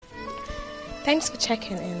Thanks for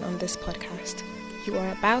checking in on this podcast. You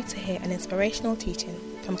are about to hear an inspirational teaching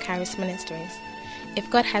from Charis Ministries. If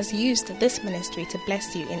God has used this ministry to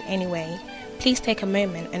bless you in any way, please take a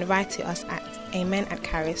moment and write to us at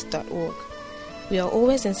amen@charis.org. We are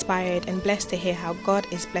always inspired and blessed to hear how God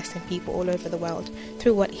is blessing people all over the world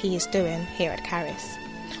through what He is doing here at Charis.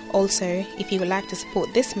 Also, if you would like to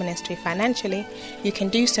support this ministry financially, you can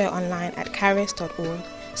do so online at charis.org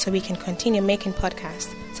so we can continue making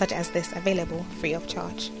podcasts such as this available free of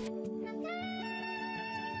charge.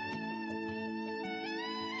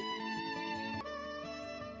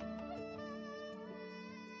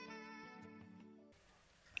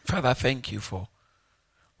 Father, thank you for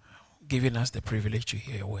giving us the privilege to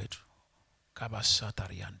hear your word.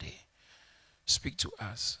 Speak to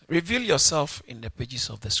us. Reveal yourself in the pages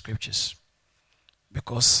of the scriptures,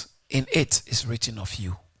 because in it is written of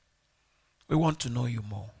you. We want to know you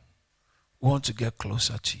more. We want to get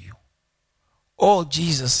closer to you. Oh,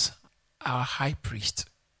 Jesus, our high priest,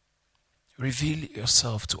 reveal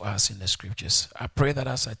yourself to us in the scriptures. I pray that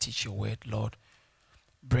as I teach your word, Lord,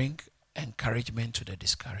 bring encouragement to the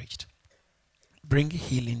discouraged. Bring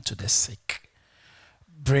healing to the sick.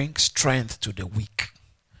 Bring strength to the weak.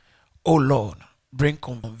 Oh Lord, bring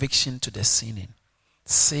conviction to the sinning.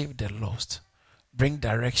 Save the lost. Bring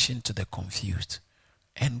direction to the confused.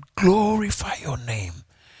 And glorify your name.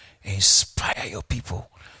 Inspire your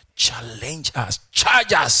people. Challenge us.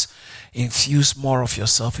 Charge us. Infuse more of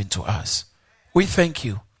yourself into us. We thank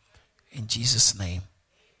you. In Jesus' name.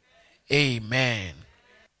 Amen.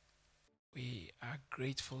 We are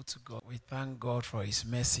grateful to God. We thank God for His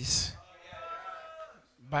mercies.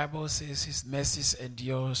 Bible says His mercies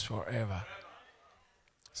endures forever.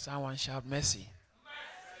 Someone shout mercy.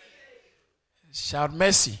 Shout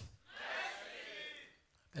mercy.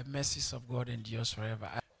 The mercies of God endures forever.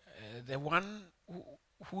 The one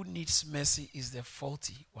who needs mercy is the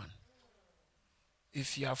faulty one.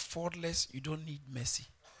 If you are faultless, you don't need mercy.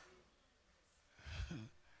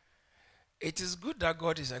 It is good that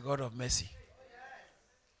God is a God of mercy.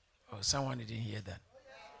 Oh, someone didn't hear that.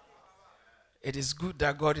 It is good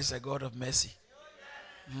that God is a God of mercy.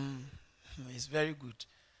 It's very good.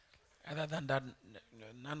 Other than that,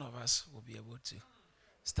 none of us will be able to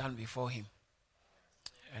stand before Him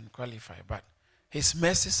and qualify. But His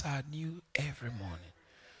mercies are new every morning.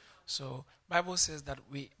 So Bible says that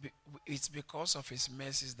it's because of His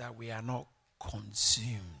mercies that we are not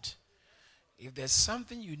consumed. If there's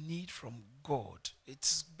something you need from God,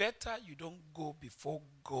 it's better you don't go before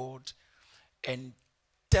God and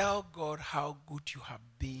tell God how good you have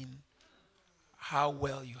been, how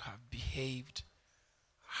well you have behaved,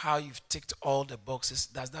 how you've ticked all the boxes.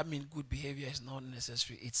 Does that mean good behavior is not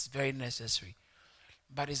necessary? It's very necessary.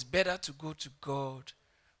 But it's better to go to God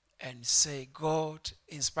and say, God,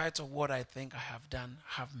 in spite of what I think I have done,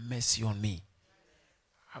 have mercy on me.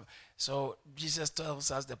 So Jesus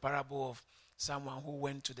tells us the parable of someone who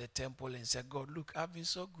went to the temple and said, God, look, I've been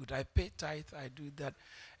so good. I pay tithe, I do that.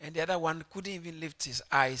 And the other one couldn't even lift his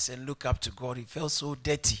eyes and look up to God. He felt so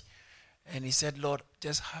dirty. And he said, Lord,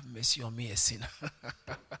 just have mercy on me, a sinner.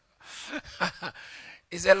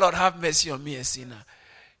 He said, Lord, have mercy on me, a sinner.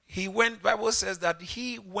 Bible says that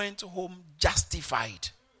he went home justified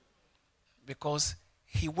because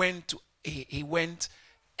he went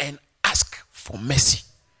and asked for mercy.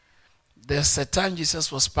 There's a time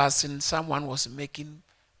Jesus was passing, someone was making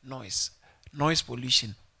noise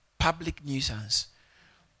pollution, public nuisance.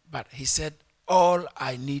 But he said, all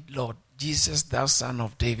I need, Lord, Jesus, thou Son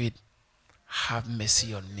of David, have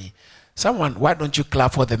mercy on me. Someone, why don't you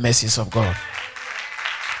clap for the mercies of God?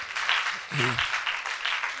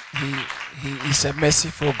 He is a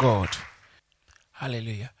merciful God.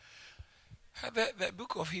 Hallelujah. The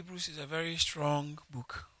book of Hebrews is a very strong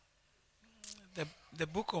book. The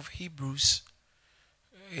book of Hebrews,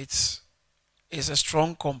 is a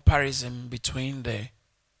strong comparison between the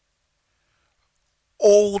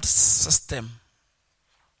old system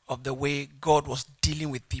of the way God was dealing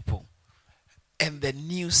with people and the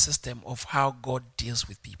new system of how God deals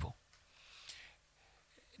with people.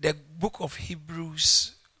 The book of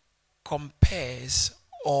Hebrews compares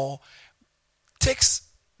or takes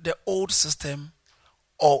the old system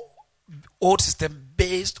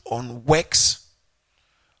based on works,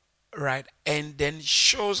 right, and then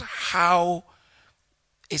shows how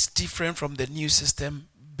it's different from the new system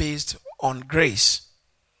based on grace.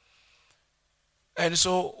 And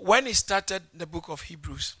so when he started the book of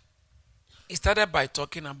Hebrews, he started by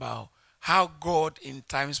talking about how God in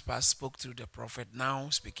times past spoke through the prophet, now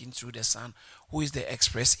speaking through the Son, who is the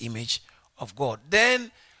express image of God.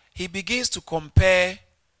 Then he begins to compare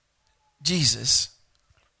Jesus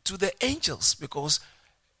to the angels, because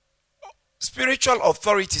spiritual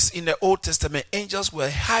authorities in the Old Testament, angels were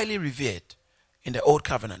highly revered in the Old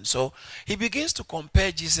Covenant. So he begins to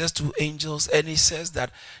compare Jesus to angels, and he says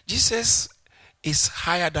that Jesus is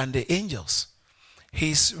higher than the angels.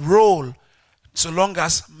 His role, so long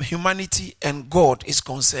as humanity and God is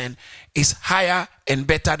concerned, is higher and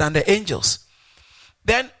better than the angels.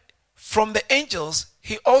 Then from the angels,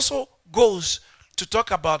 he also goes to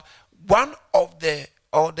talk about one of the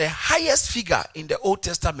highest figure in the Old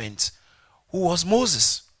Testament, who was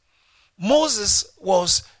Moses. Moses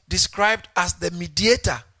was described as the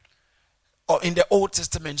mediator in the Old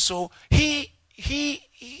Testament. So he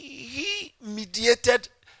mediated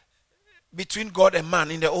between God and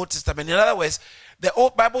man in the Old Testament. In other words, the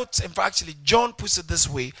old Bible, in fact, actually, John puts it this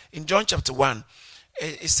way in John chapter 1.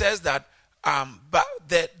 It says that but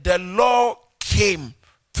the law came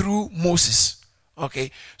through Moses.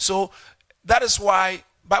 Okay, so that is why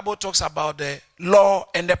Bible talks about the law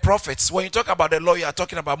and the prophets. When you talk about the law, you are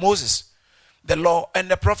talking about Moses. The law and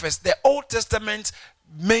the prophets. The Old Testament,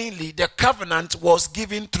 mainly the covenant, was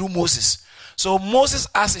given through Moses. So Moses,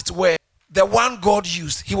 as it were, the one God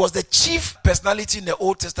used. He was the chief personality in the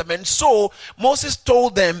Old Testament. So Moses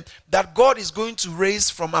told them that God is going to raise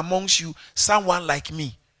from amongst you someone like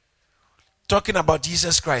me. Talking about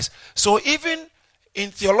Jesus Christ. So even in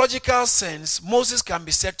theological sense, Moses can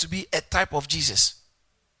be said to be a type of Jesus.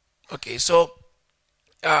 Okay, so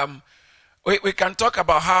we can talk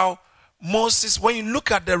about how Moses, when you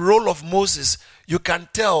look at the role of Moses, you can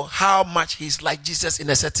tell how much he's like Jesus in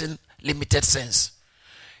a certain limited sense.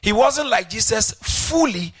 He wasn't like Jesus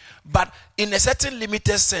fully, but in a certain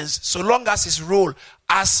limited sense, so long as his role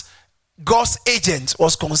as God's agent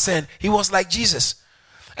was concerned, he was like Jesus.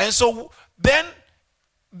 And so then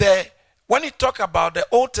when you talk about the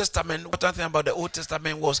Old Testament, what one thing about the Old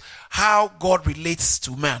Testament was how God relates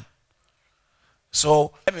to man.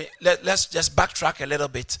 So let's just backtrack a little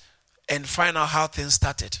bit and find out how things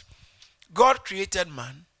started. God created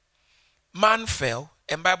man. Man fell.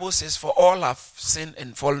 And Bible says, for all have sinned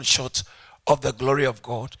and fallen short of the glory of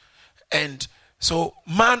God. And so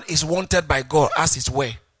man is wanted by God as his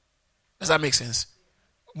way. Does that make sense?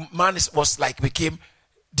 Man became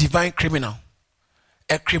divine criminal.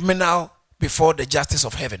 A criminal before the justice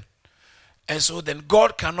of heaven. And so then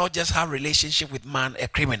God cannot just have relationship with man, a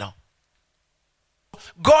criminal.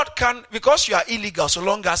 God can, because you are illegal, so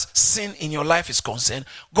long as sin in your life is concerned,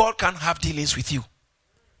 God can have dealings with you.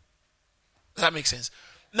 Does that make sense?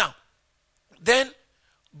 Now, then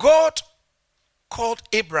God called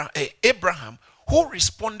Abraham, who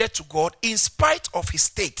responded to God in spite of his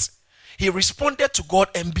state. He responded to God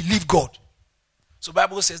and believed God. So the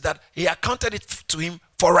Bible says that he accounted it to him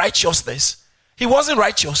for righteousness. He wasn't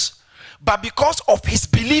righteous, but because of his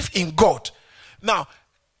belief in God. Now,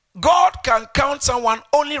 God can count someone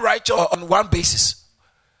only righteous on one basis.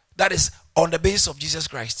 That is on the basis of Jesus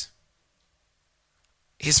Christ.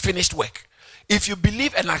 His finished work. If you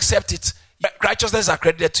believe and accept it, righteousness is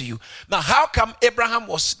accredited to you. Now, how come Abraham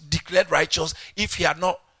was declared righteous if he had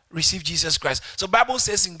not received Jesus Christ? So the Bible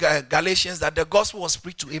says in Galatians that the gospel was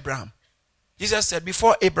preached to Abraham. Jesus said,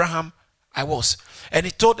 before Abraham, I was. And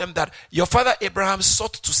he told them that your father Abraham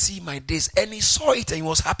sought to see my days, and he saw it and he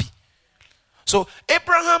was happy. So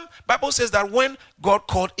Abraham, Bible says that when God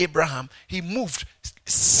called Abraham, he moved,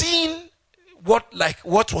 seeing what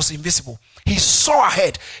was invisible. He saw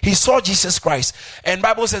ahead. He saw Jesus Christ. And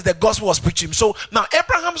Bible says the gospel was preached to him. So now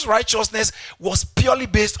Abraham's righteousness was purely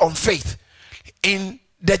based on faith in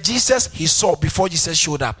the Jesus he saw before Jesus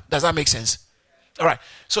showed up. Does that make sense? All right.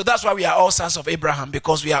 So that's why we are all sons of Abraham,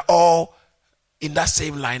 because we are all in that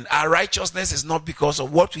same line. Our righteousness is not because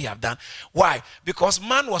of what we have done. Why? Because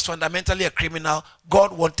man was fundamentally a criminal.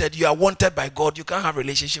 God wanted, you are wanted by God. You can't have a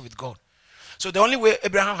relationship with God. So the only way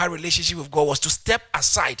Abraham had a relationship with God was to step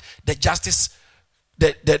aside the justice,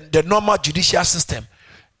 the normal judicial system,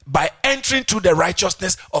 by entering to the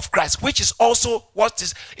righteousness of Christ, which is also what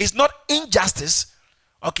is not injustice.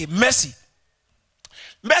 Okay, mercy.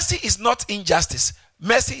 Mercy is not injustice.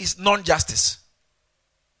 Mercy is non-justice.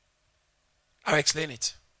 I'll explain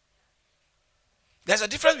it. There's a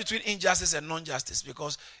difference between injustice and non-justice,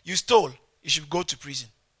 because you stole, you should go to prison.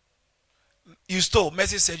 You stole,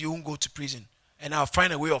 mercy said you won't go to prison, and I'll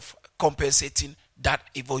find a way of compensating that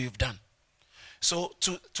evil you've done. So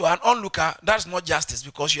to an onlooker, that's not justice,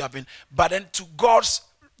 because you have been, but then to God's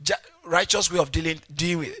righteous way of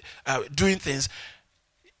doing things,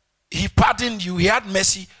 he pardoned you. He had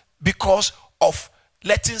mercy because of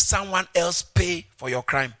letting someone else pay for your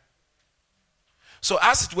crime. So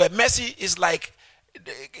as it were, mercy is like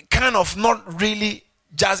kind of not really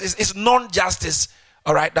justice. It's non-justice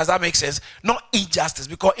All right, does that make sense? Not injustice,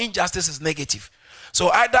 because injustice is negative. So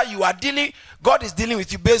either you are dealing, God is dealing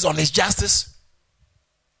with you based on his justice,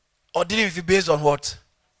 or dealing with you based on what?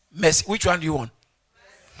 Mercy. Which one do you want?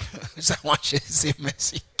 Someone should say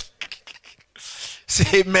mercy.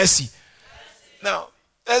 Say mercy. Now,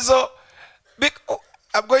 and so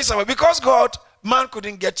I'm going somewhere. Because man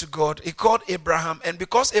couldn't get to God, he called Abraham, and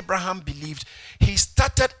because Abraham believed, he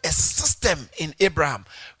started a system in Abraham.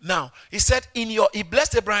 Now, he said, he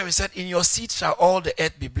blessed Abraham, he said, in your seed shall all the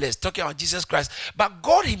earth be blessed. Talking about Jesus Christ. But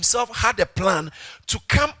God himself had a plan to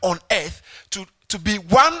come on earth to be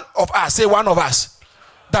one of us. Say one of us.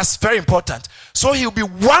 That's very important. So he'll be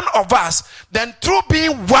one of us. Then through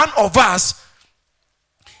being one of us,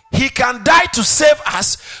 he can die to save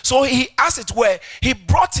us. So he, as it were, he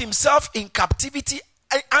brought himself in captivity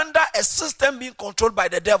under a system being controlled by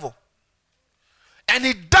the devil. And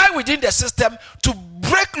he died within the system to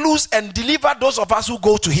break loose and deliver those of us who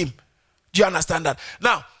go to him. Do you understand that?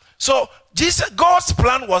 Now, so God's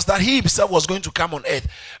plan was that he himself was going to come on earth.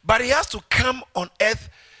 But he has to come on earth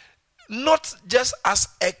not just as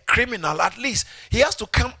a criminal, at least. He has to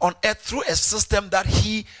come on earth through a system that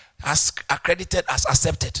he has accredited as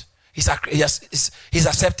accepted. He's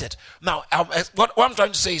accepted. Now, what I'm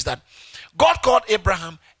trying to say is that God called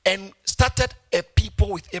Abraham and started a people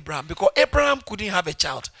with Abraham, because Abraham couldn't have a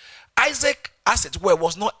child. Isaac, as it were,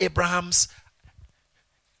 was not Abraham's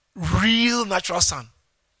real natural son,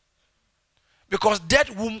 because dead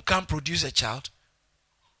womb can't produce a child,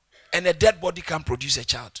 and a dead body can't produce a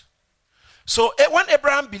child. So when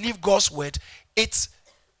Abraham believed God's word, it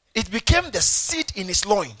became the seed in his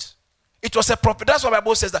loins. It was a prophet. That's why the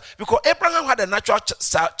Bible says that, because Abraham had a natural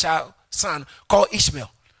child son called Ishmael.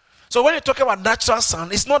 So when you talk about natural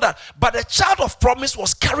son, it's not that, but the child of promise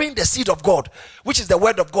was carrying the seed of God, which is the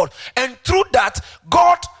word of God. And through that,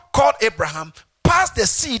 God called Abraham, passed the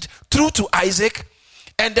seed through to Isaac,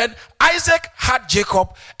 and then Isaac had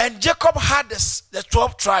Jacob, and Jacob had the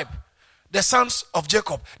 12th tribe, the sons of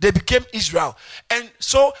Jacob. They became Israel. And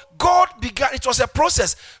so God began, it was a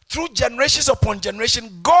process. Through generations upon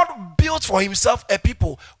generation, God built for himself a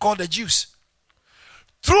people called the Jews,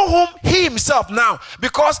 through whom he himself now,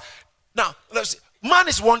 because now, let's see, man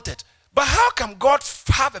is wanted. But how can God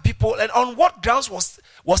have a people, and on what grounds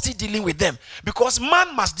was he dealing with them? Because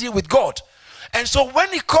man must deal with God. And so when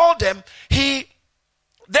he called them, he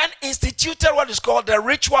then instituted what is called the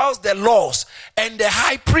rituals, the laws, and the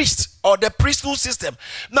high priest, or the priesthood system.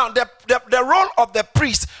 Now, the role of the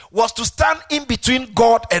priest was to stand in between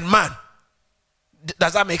God and man.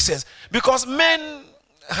 Does that make sense? Because men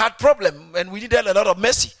had problem, and we needed a lot of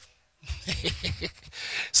mercy.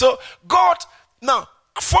 So God now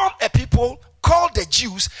formed a people called the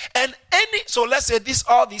Jews, and so let's say these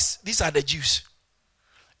are the Jews,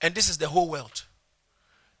 and this is the whole world.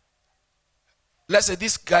 Let's say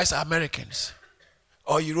these guys are Americans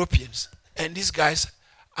or Europeans, and these guys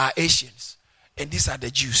are Asians, and these are the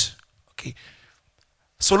Jews. Okay.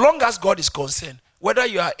 So long as God is concerned, whether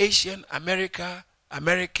you are Asian,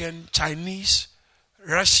 American, Chinese,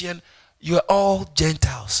 Russian, you are all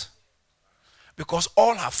Gentiles, because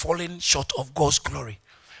all have fallen short of God's glory.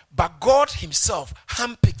 But God himself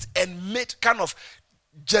handpicked and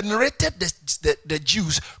generated the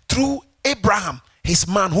Jews through Abraham, his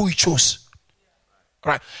man who he chose.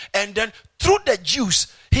 Right? And then through the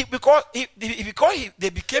Jews, because they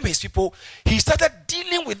became his people, he started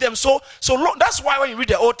dealing with them. So that's why when you read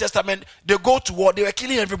the Old Testament, they go to war, they were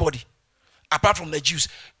killing everybody apart from the Jews.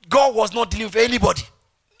 God was not dealing with anybody.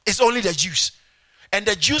 It's only the Jews. And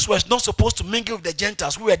the Jews were not supposed to mingle with the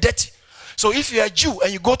Gentiles who were dirty. So if you're a Jew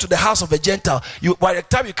and you go to the house of a Gentile, by the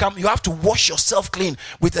time you come, you have to wash yourself clean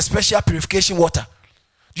with a special purification water.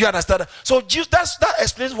 Do you understand that? So Jews, that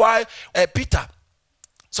explains why Peter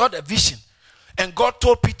saw the vision, and God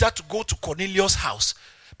told Peter to go to Cornelius' house.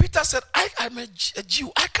 Peter said, I'm a Jew.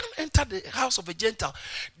 I can't enter the house of a Gentile.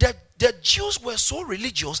 The Jews were so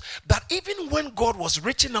religious that even when God was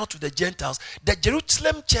reaching out to the Gentiles, the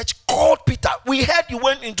Jerusalem church called Peter. We heard you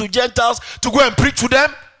went into Gentiles to go and preach to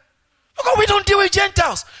them. Because we don't deal with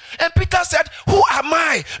Gentiles. And Peter said, who am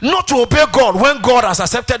I not to obey God when God has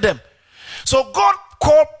accepted them? So God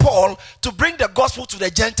called Paul to bring the gospel to the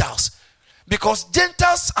Gentiles. Because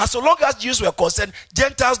Gentiles, as long as Jews were concerned,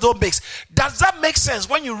 Gentiles don't mix. Does that make sense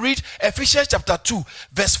when you read Ephesians chapter 2,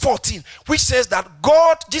 verse 14, which says that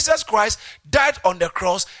God, Jesus Christ, died on the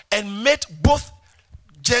cross and made both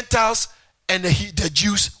Gentiles and the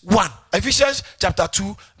Jews one. Ephesians chapter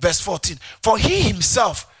 2, verse 14. For he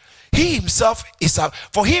himself, he himself is our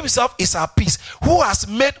peace, who has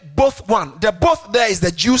made both one. The both there is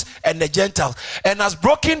the Jews and the Gentiles, and has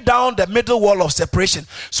broken down the middle wall of separation.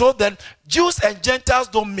 So then Jews and Gentiles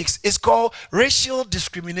don't mix. It's called racial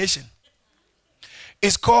discrimination.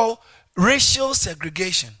 It's called racial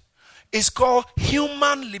segregation. It's called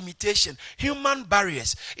human limitation, human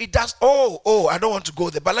barriers. It does, I don't want to go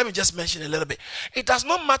there, but let me just mention a little bit. It does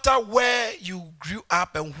not matter where you grew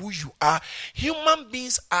up and who you are. Human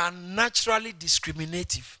beings are naturally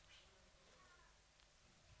discriminative.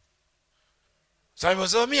 Some people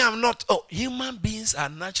say, me, I'm not. Human beings are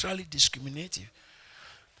naturally discriminative.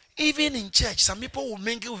 Even in church, some people will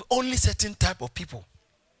mingle with only certain type of people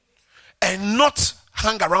and not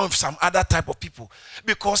hang around with some other type of people,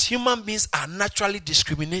 because human beings are naturally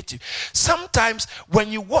discriminative. Sometimes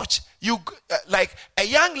when you watch, like a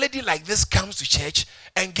young lady like this comes to church,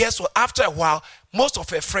 and guess what? After a while, most of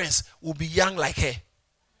her friends will be young like her.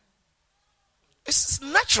 It's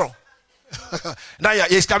natural. Now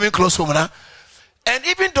he's coming close home now. And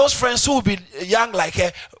even those friends who will be young like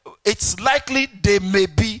her, it's likely they may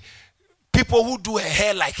be people who do her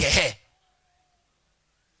hair like her hair.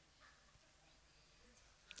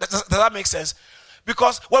 Does that make sense?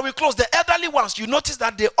 Because when we close, the elderly ones, you notice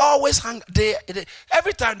that they always hang.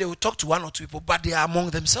 Every time they will talk to one or two people, but they are among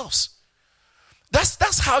themselves.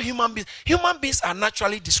 That's how human beings are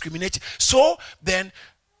naturally discriminated. So then,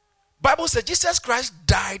 Bible says Jesus Christ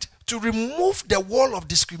died to remove the wall of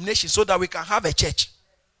discrimination so that we can have a church.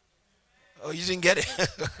 Oh, you didn't get it?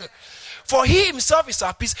 For he himself is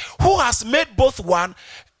our peace, who has made both one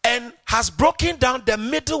and has broken down the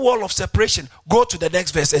middle wall of separation. Go to the next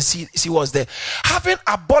verse and see what's there. Having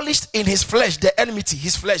abolished in his flesh the enmity,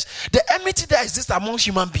 the enmity that exists among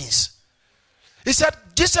human beings. He said,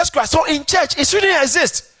 Jesus Christ. So in church, it shouldn't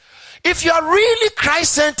exist. If you are really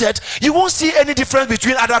Christ-centered, you won't see any difference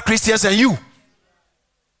between other Christians and you.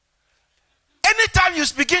 Anytime you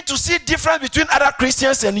begin to see difference between other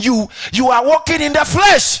Christians and you are walking in the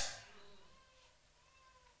flesh.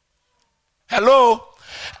 Hello?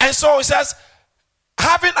 And so it says,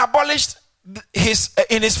 having abolished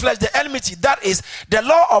in his flesh the enmity, that is the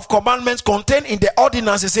law of commandments contained in the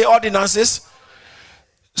ordinances, say ordinances,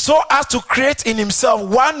 so as to create in himself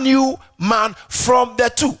one new man from the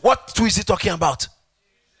two. What two is he talking about?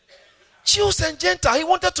 Jews and Gentiles. He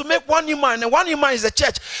wanted to make one new man, and one new man is the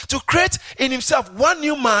church. To create in himself one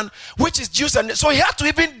new man, which is Jews and so he had to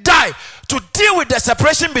even die to deal with the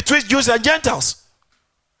separation between Jews and Gentiles.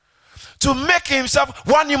 To make himself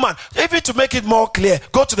one new man. Even to make it more clear,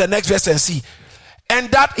 go to the next verse and see.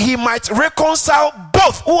 And that he might reconcile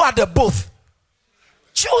both. Who are the both?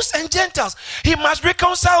 Jews and Gentiles. He must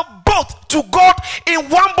reconcile both to God in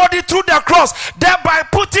one body through the cross, thereby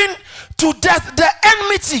putting to death the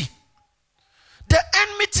enmity. The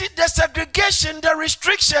enmity, the segregation, the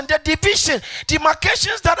restriction, the division,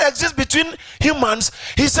 demarcations that exist between humans.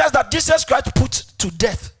 He says that Jesus Christ put to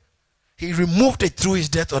death. He removed it through his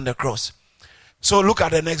death on the cross. So look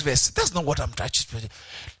at the next verse. That's not what I'm trying to say.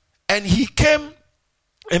 And he came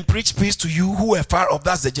and preached peace to you who were far off,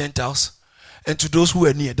 that's the Gentiles, and to those who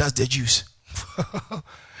were near, that's the Jews.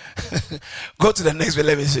 Go to the next verse.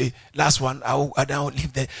 Let me say last one. I don't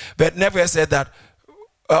leave there. But never said that.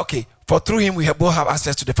 Okay, for through him we both have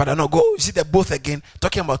access to the Father. No, go. You see the both again,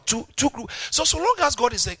 talking about two groups. So long as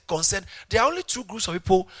God is concerned, there are only two groups of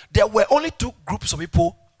people. There were only two groups of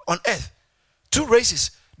people on earth, two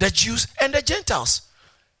races, the Jews and the Gentiles.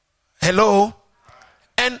 Hello?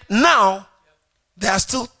 And now there are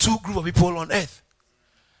still two groups of people on earth,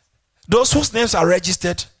 those whose names are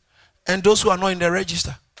registered and those who are not in the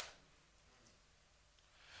register.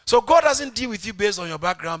 So God doesn't deal with you based on your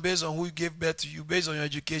background, based on who gave birth to you, based on your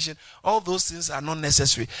education. All those things are not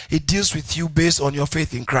necessary. He deals with you based on your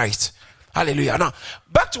faith in Christ. Hallelujah. Now,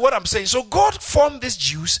 back to what I'm saying. So God formed these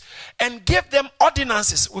Jews and gave them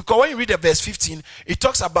ordinances. When you read the verse 15, it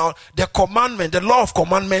talks about the commandment, the law of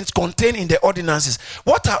commandments contained in the ordinances.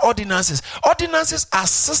 What are ordinances? Ordinances are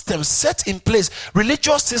systems set in place,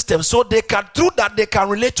 religious systems, so through that they can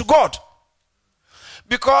relate to God.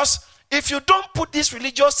 Because if you don't put these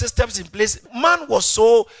religious systems in place, man was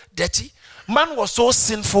so dirty, man was so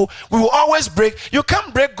sinful, we will always break. You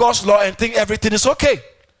can't break God's law and think everything is okay.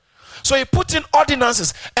 So he put in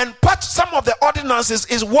ordinances, and some of the ordinances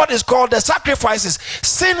is what is called the sacrifices,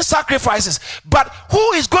 sin sacrifices. But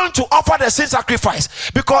who is going to offer the sin sacrifice?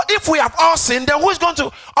 Because if we have all sinned, then who is going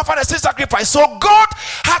to offer the sin sacrifice? So God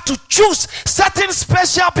had to choose certain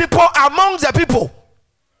special people among the people.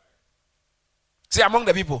 Say among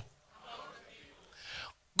the people.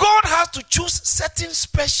 God has to choose certain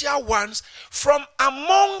special ones from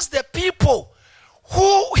amongst the people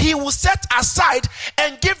who he will set aside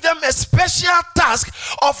and give them a special task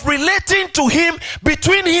of relating to him,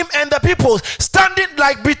 between him and the people, standing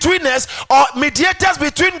like betweeners or mediators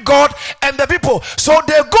between God and the people. So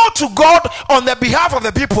they go to God on the behalf of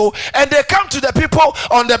the people, and they come to the people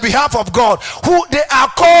on the behalf of God, who they are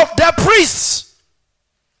called the priests.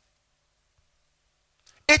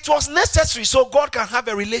 It was necessary so God can have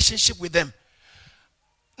a relationship with them.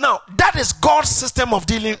 Now, that is God's system of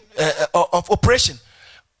dealing, of operation.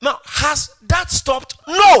 Now, has that stopped?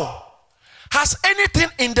 No. Has anything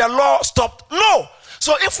in the law stopped? No.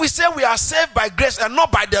 So if we say we are saved by grace and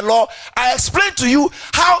not by the law, I explained to you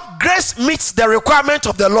how grace meets the requirement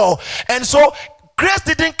of the law. And so grace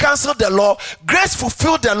didn't cancel the law. Grace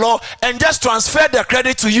fulfilled the law and just transferred the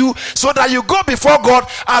credit to you, so that you go before God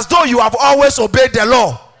as though you have always obeyed the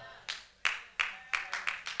law.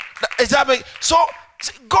 So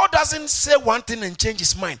God doesn't say one thing and change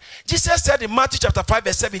his mind. Jesus said in Matthew chapter 5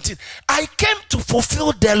 verse 17, I came to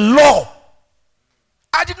fulfill the law.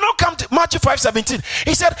 I did not come to Matthew 5:17.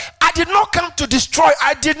 He said, I did not come to destroy.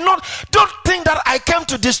 Don't think that I came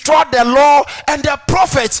to destroy the law and the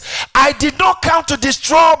prophets. I did not come to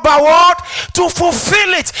destroy, but what? To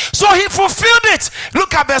fulfill it. So he fulfilled it.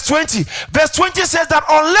 Look at verse 20. Verse 20 says that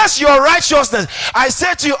unless your righteousness, I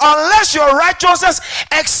say to you, unless your righteousness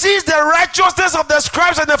exceeds the righteousness of the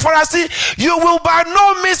scribes and the Pharisees, you will by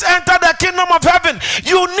no means enter the kingdom of heaven.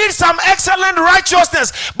 You need some excellent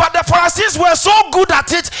righteousness, but the Pharisees were so good at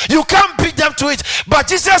it, you can't beat them to it. But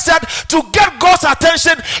Jesus said, to get God's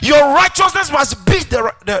attention, your righteousness must beat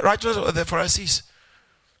the righteousness of the Pharisees.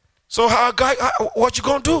 So what you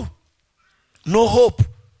gonna do? No hope.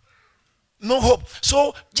 No hope.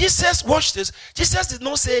 So Jesus, watch this. Jesus did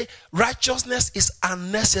not say righteousness is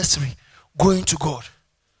unnecessary going to God.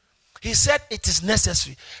 He said it is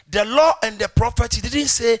necessary. The law and the prophets, he didn't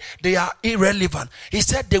say they are irrelevant. He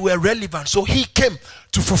said they were relevant. So he came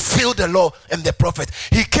to fulfill the law and the prophet.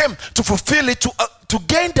 He came to fulfill it, to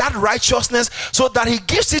gain that righteousness, so that he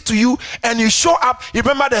gives it to you and you show up. You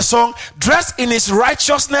remember the song, dressed in his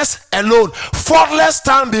righteousness alone, faultless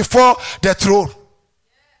stand before the throne.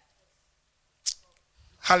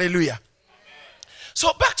 Hallelujah.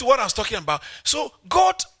 So back to what I was talking about. So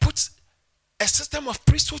God puts a system of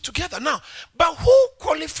priesthood together. Now, but who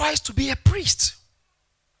qualifies to be a priest?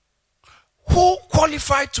 Who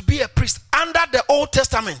qualified to be a priest under the Old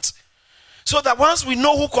Testament? So that once we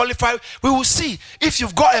know who qualified, we will see if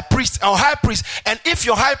you've got a priest or high priest, and if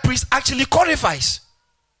your high priest actually qualifies.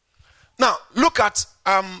 Now, look at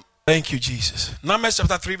thank you, Jesus. Numbers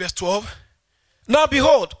chapter 3 verse 12. Now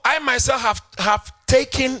behold, I myself have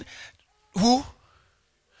taken who?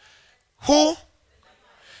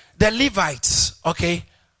 The Levites, okay?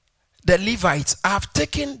 The Levites. I have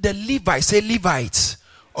taken the Levites. Say Levites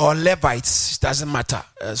or Levites. It doesn't matter.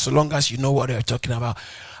 So long as you know what they're talking about.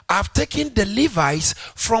 I have taken the Levites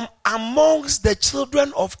from amongst the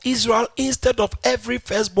children of Israel instead of every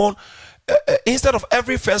firstborn.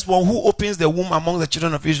 Who opens the womb among the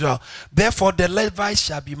children of Israel. Therefore the Levites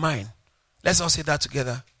shall be mine. Let's all say that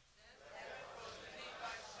together.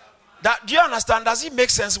 Do you understand? Does it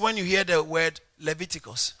make sense when you hear the word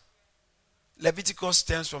Leviticus? Leviticus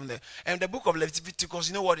stems from the book of Leviticus.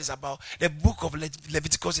 You know what it's about? The book of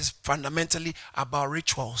Leviticus is fundamentally about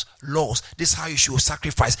rituals, laws. This is how you should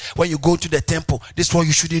sacrifice. When you go to the temple, this is what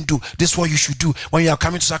you shouldn't do. This is what you should do. When you are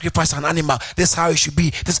coming to sacrifice an animal, this is how it should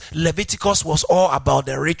be. This Leviticus was all about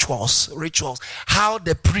the rituals. How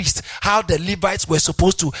the priests, how the Levites were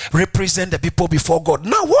supposed to represent the people before God.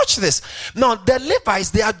 Now watch this. Now the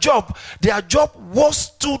Levites, their job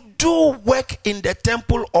was to do work in the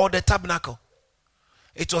temple or the tabernacle.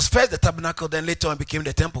 It was first the tabernacle, then later on became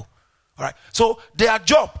the temple. All right. So their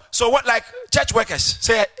job. So what, like church workers?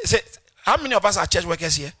 Say, how many of us are church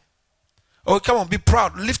workers here? Oh, come on, be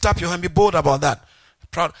proud. Lift up your hand. Be bold about that.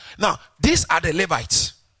 Proud. Now, these are the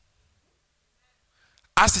Levites,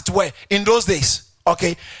 as it were, in those days.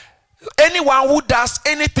 Okay. Anyone who does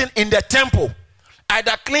anything in the temple,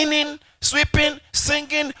 either cleaning, sweeping,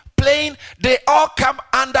 singing, playing, they all come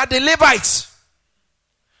under the Levites.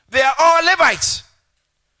 They are all Levites.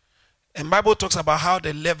 And Bible talks about how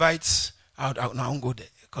the Levites, I won't go there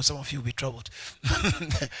because some of you will be troubled.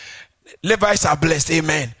 Levites are blessed,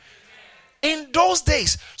 amen. In those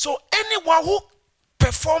days, so anyone who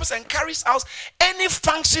performs and carries out any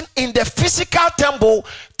function in the physical temple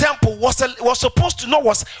was supposed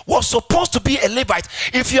to be a Levite.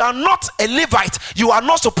 If you are not a Levite, you are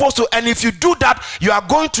not supposed to, and if you do that, you are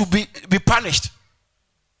going to be punished.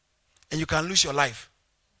 And you can lose your life.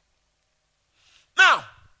 Now,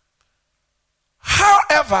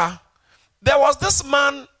 however, there was this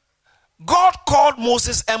man God called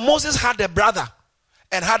Moses, and Moses had a brother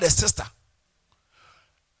and had a sister.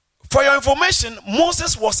 For your information,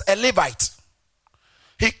 Moses was a Levite.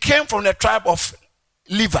 He came from the tribe of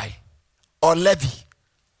Levi or Levi.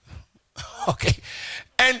 Okay.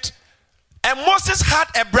 And Moses had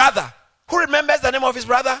a brother. Who remembers the name of his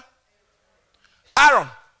brother? Aaron.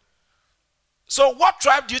 So what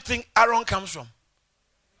tribe do you think Aaron comes from?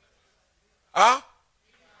 Huh?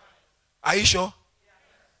 Are you sure?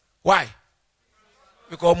 Why?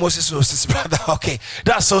 Because Moses was his brother. Okay,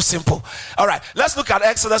 that's so simple. All right, let's look at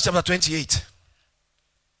Exodus chapter 28.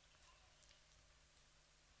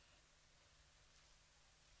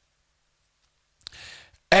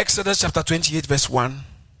 Exodus chapter 28 verse 1.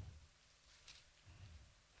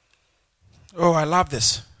 Oh, I love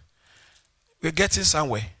this. We're getting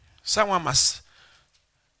somewhere. Someone must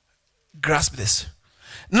grasp this.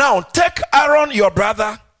 Now, take Aaron your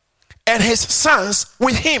brother and his sons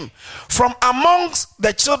with him from amongst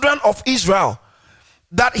the children of Israel,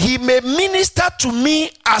 that he may minister to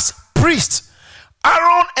me as priest.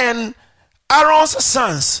 Aaron and Aaron's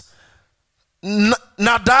sons,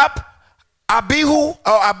 Nadab, Abihu,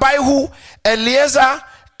 Eleazar,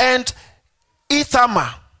 and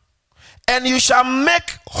Ithamar. And you shall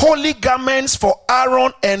make holy garments for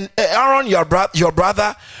Aaron and Aaron your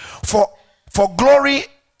brother for glory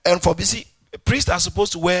and for busy. Priests are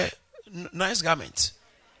supposed to wear nice garments.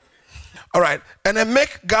 All right, and then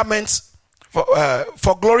make garments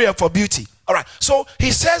for glory and for beauty. All right, so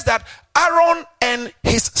he says that Aaron and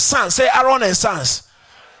his sons. Say Aaron and sons.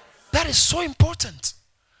 That is so important.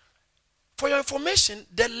 For your information,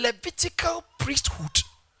 the Levitical priesthood,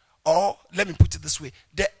 or let me put it this way,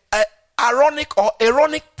 the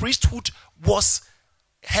Aaronic priesthood was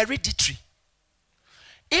hereditary.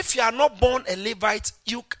 If you are not born a Levite,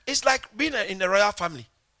 it's like being in a royal family.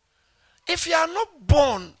 If you are not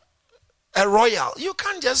born a royal, you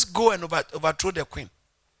can't just go and overthrow the queen.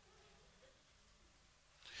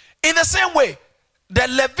 In the same way, the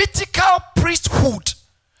Levitical priesthood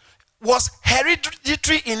was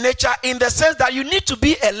hereditary in nature, in the sense that you need to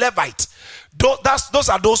be a Levite. Those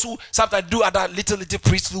are those who sometimes do other little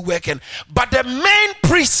priestly work. But the main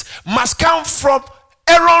priest must come from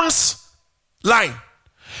Aaron's line.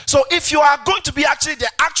 So if you are going to be actually the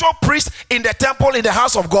actual priest in the temple, in the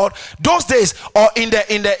house of God, those days, or in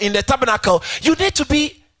the tabernacle, you need to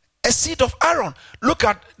be a seed of Aaron. Look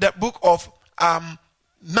at the book of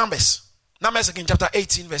Numbers. Numbers again, chapter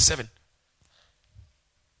 18, verse 7.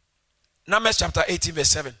 Numbers chapter 18, verse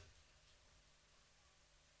 7.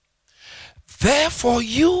 Therefore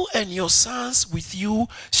you and your sons with you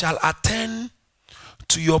shall attend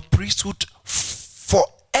to your priesthood for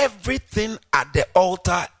everything at the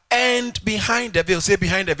altar and behind the veil. Say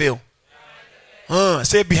behind the veil.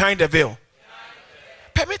 Say behind the veil.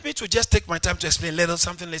 Permit me to just take my time to explain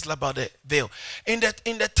something little about the veil. In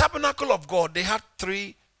the tabernacle of God, they had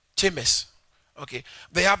 3 chambers. Okay,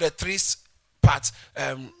 they have the 3 parts.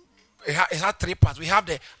 It had 3 parts. We have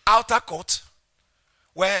the outer court,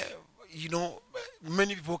 where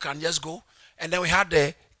many people can just go, and then we have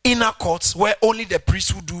the inner courts where only the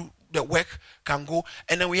priests who do the work can go,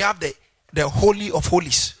 and then we have the Holy of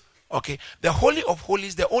Holies. Okay, the Holy of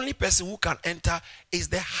Holies, the only person who can enter is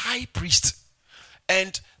the high priest.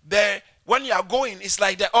 And there, when you are going, it's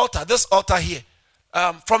like the altar, this altar here,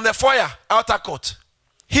 from the foyer, outer court,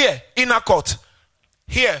 here, inner court,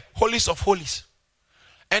 here, Holies of Holies.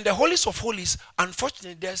 And the Holies of Holies,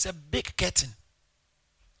 unfortunately, there's a big curtain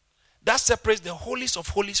that separates the Holies of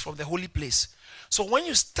Holies from the holy place. So when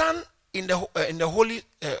you stand in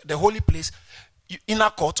the holy place, inner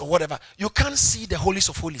court or whatever, you can't see the Holies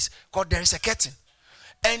of Holies because there is a curtain.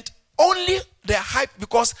 And only the high,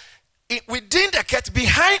 because within the curtain,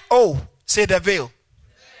 behind, say the veil.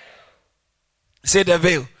 Say the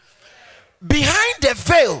veil. Behind the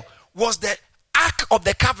veil was the Ark of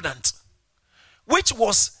the Covenant, which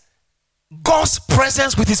was God's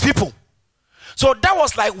presence with his people. So that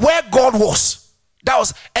was like where God was.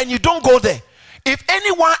 And you don't go there. If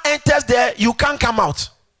anyone enters there, you can't come out.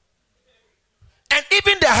 And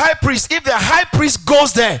even the high priest, if the high priest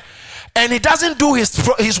goes there and he doesn't do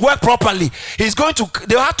his work properly,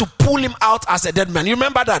 they'll have to pull him out as a dead man. You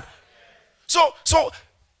remember that? So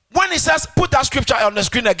when he says, put that scripture on the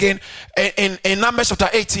screen again in Numbers chapter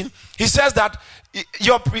 18, he says that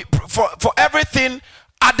for everything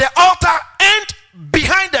at the altar and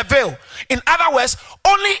behind the veil. In other words,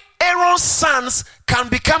 only Aaron's sons can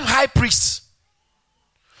become high priests.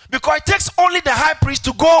 Because it takes only the high priest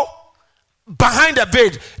to go behind the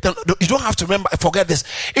veil. You don't have to forget this.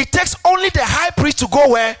 It takes only the high priest to go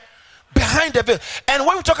where? Behind the veil. And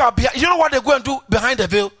when we talk about behind, you know what they go and do behind the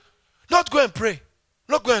veil? Not go and pray.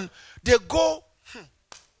 Not go and, they go.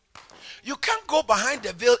 You can't go behind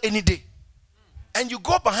the veil any day. And you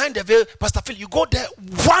go behind the veil, Pastor Phil, you go there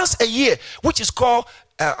once a year, which is called,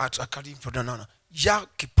 Yom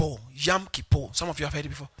Kippur. Some of you have heard it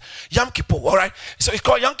before. Yom Kippur, all right? So it's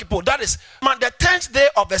called Yom Kippur. That is the 10th day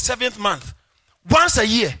of the 7th month. Once a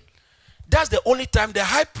year. That's the only time the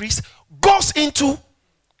high priest goes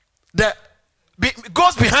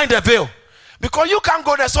goes behind the veil. Because you can't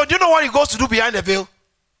go there. So do you know what he goes to do behind the veil?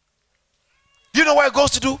 Do you know what he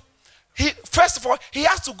goes to do? First of all, he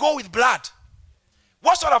has to go with blood.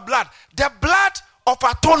 What sort of blood? The blood of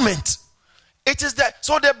atonement. It is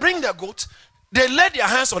so they bring the goat, they lay their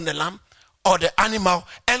hands on the lamb or the animal,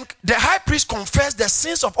 and the high priest confesses the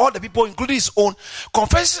sins of all the people, including his own,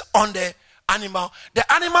 confesses on the animal.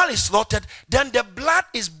 The animal is slaughtered, then the blood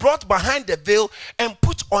is brought behind the veil and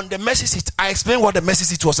put on the mercy seat. I explained what the mercy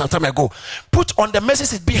seat was some time ago. Put on the mercy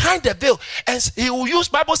seat behind the veil, and he will use,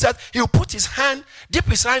 Bible says, he will put his hand, dip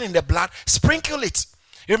his hand in the blood, sprinkle it.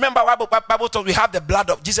 You remember Bible talk, we have the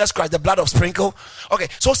blood of Jesus Christ, the blood of sprinkle. Okay,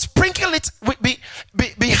 so sprinkle it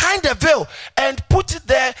behind the veil and put it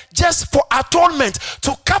there just for atonement,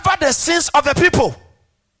 to cover the sins of the people.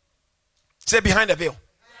 Say behind the veil.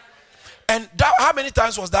 And how many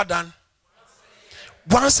times was that done?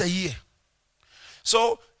 Once a year.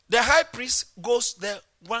 So the high priest goes there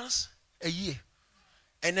once a year,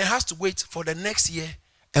 and he has to wait for the next year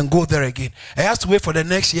and go there again. He has to wait for the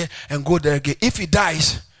next year and go there again. If he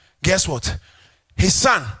dies, guess what? His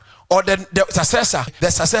son or the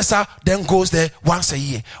successor then goes there once a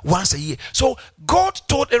year. So God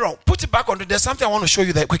told Aaron, put it back on. There's something I want to show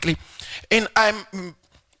you there quickly. In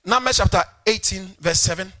Numbers chapter 18 verse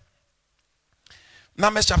 7.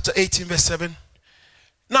 Numbers chapter 18 verse 7.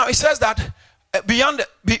 Now it says that behind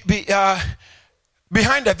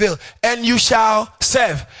the veil, and you shall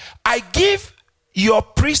serve. I give your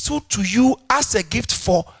priesthood to you as a gift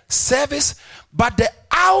for service, but the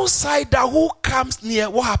outsider who comes near,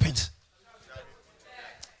 what happens?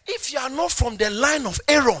 If you are not from the line of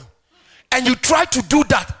Aaron and you try to do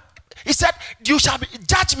that, he said, you shall be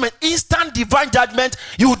judgment, instant divine judgment,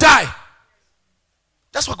 you die.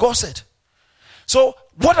 That's what God said. So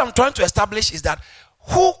what I'm trying to establish is that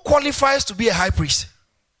who qualifies to be a high priest?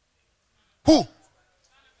 Who?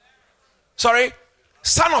 Sorry?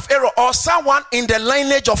 Son of Aaron, or someone in the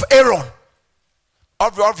lineage of Aaron.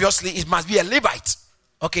 Obviously, it must be a Levite.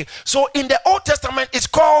 Okay, so in the Old Testament, it's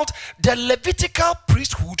called the Levitical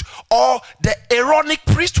priesthood or the Aaronic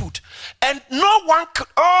priesthood. And no one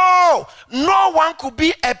could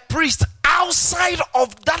be a priest outside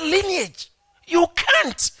of that lineage. You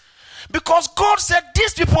can't. Because God said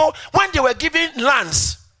these people, when they were giving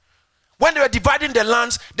lands, when they were dividing the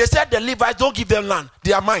lands, they said the Levites, don't give them land.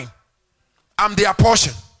 They are mine. I'm their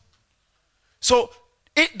portion. So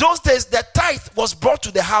those days the tithe was brought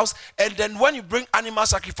to the house, and then when you bring animal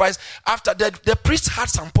sacrifice, after that the priest had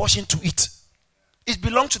some portion to eat. It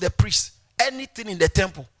belonged to the priest. Anything in the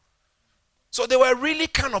temple. So they were really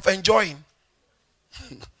kind of enjoying.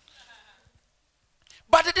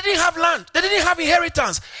 But they didn't have land. They didn't have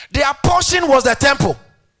inheritance. Their portion was the temple.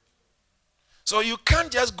 So you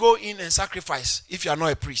can't just go in and sacrifice if you are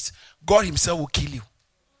not a priest. God himself will kill you.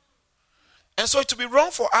 And so it would be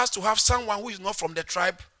wrong for us to have someone who is not from the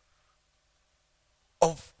tribe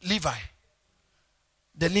of Levi,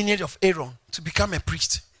 the lineage of Aaron, to become a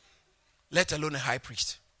priest, let alone a high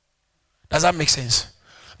priest. Does that make sense?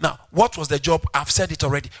 Now, what was the job? I've said it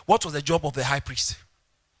already. What was the job of the high priest?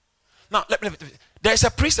 Now, there's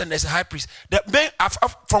a priest and there's a high priest.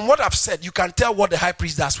 From what I've said, you can tell what the high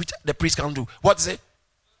priest does, which the priest can do. What is it?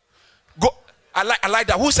 Go. I like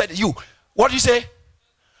that. Who said it? You. What do you say?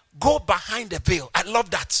 Go behind the veil. I love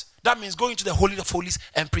that. That means going to the Holy of Holies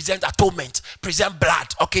and present atonement, present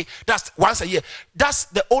blood. Okay, that's once a year. That's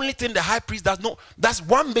the only thing the high priest does. No, that's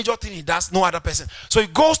one major thing he does. No other person. So he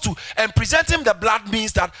goes to and presenting the blood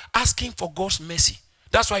means that asking for God's mercy.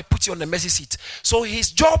 That's why he puts you on the mercy seat. So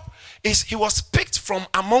his job is he was picked from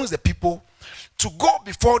amongst the people to go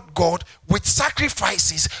before God with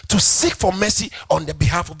sacrifices to seek for mercy on the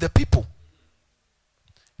behalf of the people.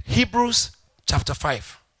 Hebrews chapter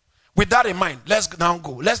 5. With that in mind, let's now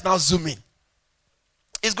go. Let's now zoom in.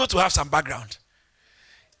 It's good to have some background.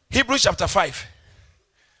 Hebrews chapter 5.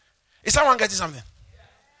 Is someone getting something?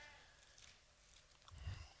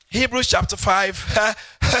 Hebrews chapter 5.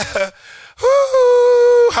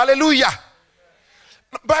 Hallelujah.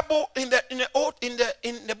 Bible in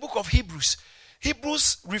the book of Hebrews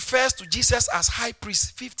refers to Jesus as high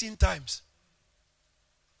priest 15 times.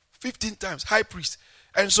 15 times, high priest.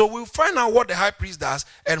 And so we'll find out what the high priest does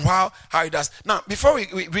and how he does. Now, before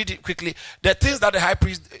we read it quickly, the things that the high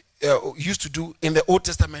priest used to do in the Old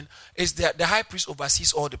Testament is that the high priest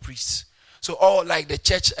oversees all the priests. So all like the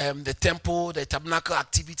church, the temple, the tabernacle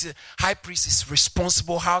activity, high priest is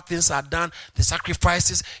responsible how things are done, the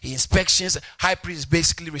sacrifices, the inspections. High priest is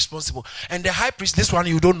basically responsible. And the high priest, this one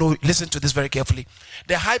you don't know, listen to this very carefully.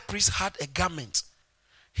 The high priest had a garment.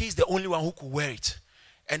 He's the only one who could wear it.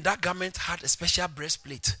 And that garment had a special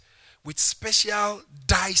breastplate with special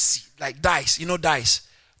dice, like dice, dice,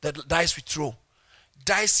 the dice we throw.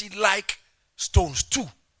 Dicey like stones, two.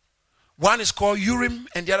 One is called Urim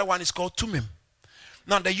and the other one is called Thummim.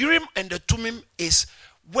 Now the Urim and the Thummim is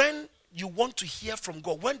when you want to hear from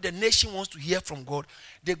God. When the nation wants to hear from God,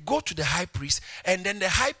 they go to the high priest, and then the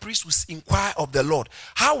high priest will inquire of the Lord.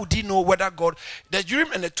 How would he know whether God, the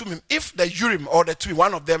Urim and the Thummim, if the Urim or the Thummim,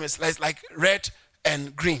 one of them is like red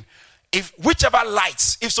and green. If whichever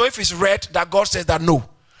lights, if it's red, that God says that no.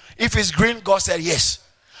 If it's green, God said yes.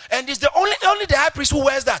 And it's the only the high priest who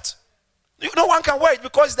wears that. No one can wear it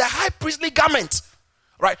because it's the high priestly garment,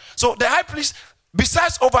 right? So the high priest,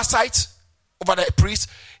 besides oversight over the priest,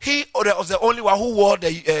 he was the only one who wore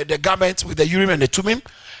the garment with the Urim and the Thummim.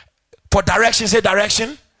 For direction, say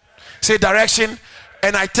direction. Say direction.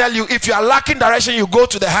 And I tell you, if you are lacking direction, you go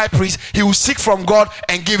to the high priest. He will seek from God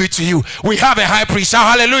and give it to you. We have a high priest.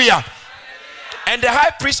 Shout hallelujah. And the high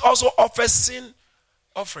priest also offers sin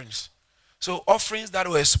offerings. So offerings that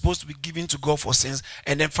were supposed to be given to God for sins.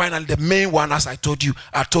 And then finally, the main one, as I told you,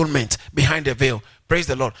 atonement behind the veil. Praise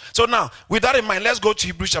the Lord. So now, with that in mind, let's go to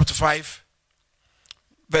Hebrews chapter 5,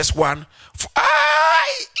 verse 1.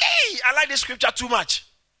 I like this scripture too much.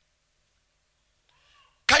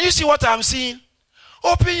 Can you see what I'm seeing?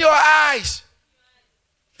 Open your eyes.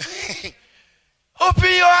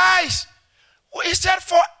 Open your eyes. He said,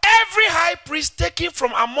 for every high priest taken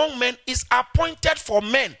from among men is appointed for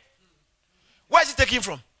men. Where is he taking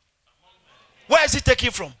from? Where is he taking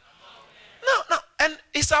from? No. And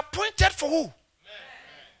it's appointed for who?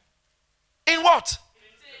 In what?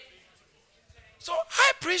 So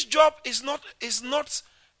high priest job is not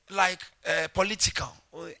like political.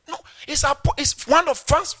 No, it's one of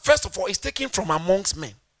first of all, it's taken from amongst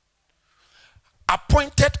men.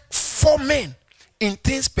 Appointed for men in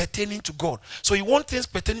things pertaining to God. So you want things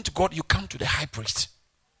pertaining to God, you come to the high priest.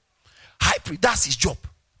 High priest, that's his job.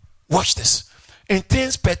 Watch this. In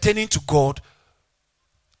things pertaining to God,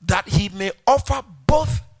 that he may offer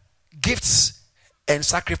both gifts and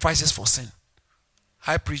sacrifices for sin.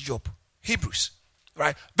 High priest job. Hebrews.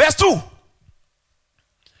 Right? Verse 2.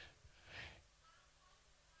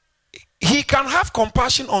 He can have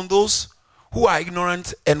compassion on those who are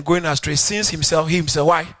ignorant and going astray, since himself,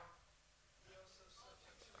 why?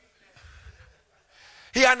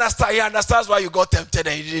 He understands why you got tempted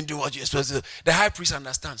and you didn't do what you're supposed to do. The high priest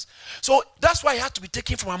understands. So that's why he had to be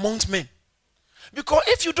taken from amongst men. Because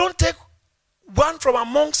if you don't take one from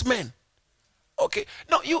amongst men, okay,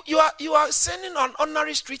 no, you are sending an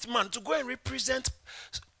ordinary street man to go and represent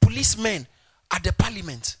policemen at the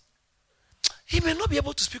parliament. He may not be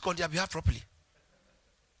able to speak on their behalf properly.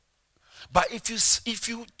 But if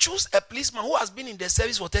you choose a policeman who has been in the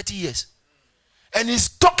service for 30 years and is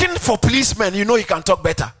talking for policemen, you know he can talk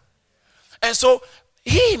better. And so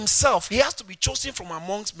he himself, he has to be chosen from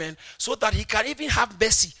amongst men so that he can even have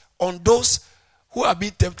mercy on those who have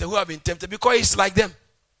been tempted, because he's like them.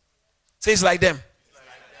 Say it's like them.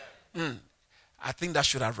 I think that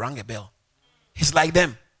should have rung a bell. He's like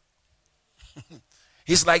them.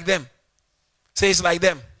 He's like them. Say it's like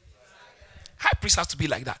them. High priest has to be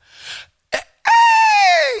like that.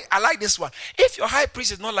 Hey, I like this one. If your high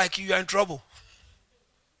priest is not like you, you're in trouble.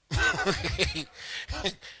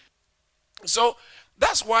 So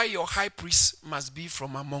that's why your high priest must be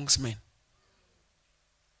from amongst men.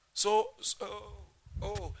 So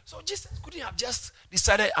Jesus couldn't have just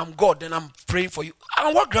decided I'm God, then I'm praying for you.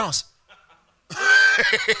 On what grounds? Does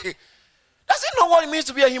he know what it means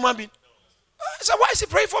to be a human being? So why is he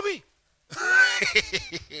praying for me?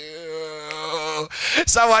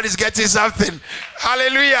 Someone is getting something.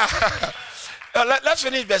 Hallelujah. Let's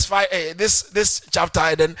finish verse 5. This chapter,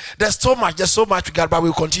 and then there's so much we got, but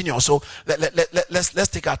we'll continue. So let's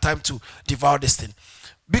take our time to devour this thing.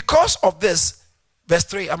 Because of this, verse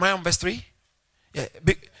 3. Am I on verse 3? Yeah.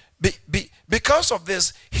 Because of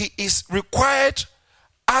this, he is required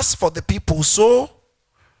as for the people, so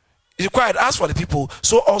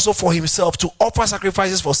also for himself to offer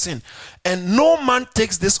sacrifices for sin. And no man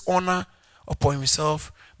takes this honor upon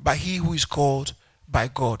himself, but he who is called by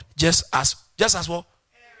God. Just as what?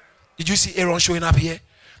 Did you see Aaron showing up here?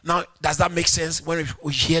 Now, does that make sense when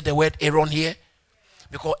we hear the word Aaron here?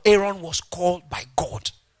 Because Aaron was called by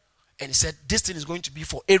God. And he said, this thing is going to be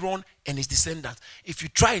for Aaron and his descendants. If you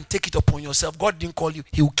try and take it upon yourself, God didn't call you,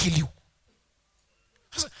 he will kill you.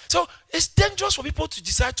 So it's dangerous for people to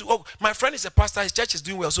decide to, oh, my friend is a pastor, his church is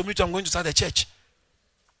doing well, so me too, I'm going to start a church.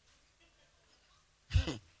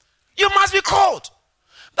 You must be called.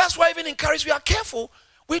 That's why even in Caris, we are careful.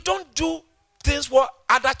 We don't do things what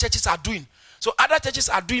other churches are doing. So other churches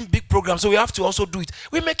are doing big programs, so we have to also do it.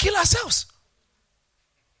 We may kill ourselves.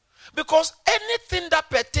 Because anything that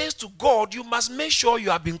pertains to God, you must make sure you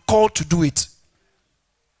have been called to do it.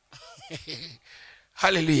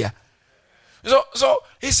 Hallelujah. So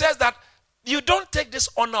he says that you don't take this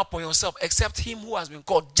honor upon yourself except him who has been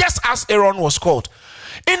called, just as Aaron was called.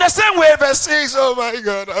 In the same way, verse 6, oh my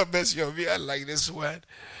God, I bless you. I like this word.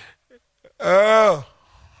 Oh,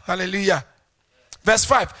 hallelujah. Verse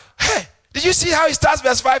 5. Hey, did you see how it starts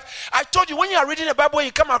verse 5? I told you, when you are reading the Bible,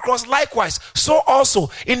 you come across likewise. So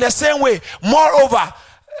also, in the same way, moreover,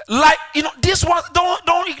 like, this one,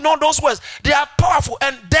 don't ignore those words. They are powerful,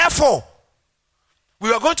 and therefore,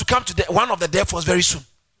 we are going to come to one of the therefores very soon.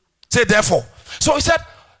 Say therefore. So he said,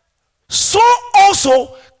 so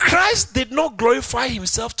also Christ did not glorify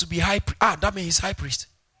himself to be high priest. That means he's high priest.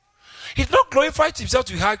 He did not glorify himself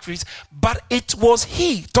to be high priest, but it was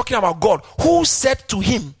he, talking about God, who said to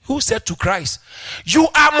Christ, you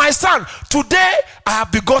are my son. Today I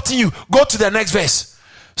have begotten you. Go to the next verse.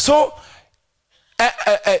 So,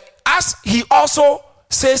 as he also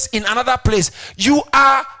says in another place, you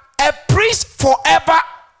are a priest forever.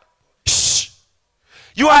 Shh.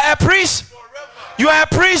 You are a priest. Forever. You are a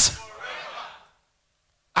priest. Forever.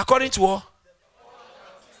 According to what?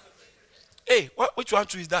 Hey, which one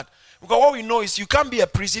is that? Because what we know is you can't be a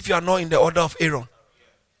priest if you are not in the order of Aaron.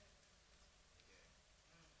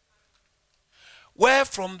 Where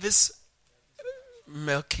from this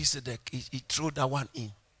Melchizedek, he threw that one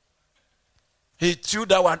in. He threw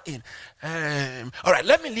that one in. All right,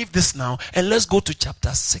 let me leave this now and let's go to chapter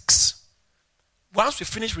 6. Once we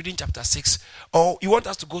finish reading chapter 6, or you want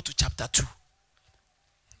us to go to chapter 2?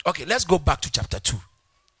 Okay, let's go back to chapter 2.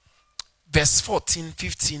 Verse 14,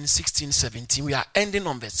 15, 16, 17. We are ending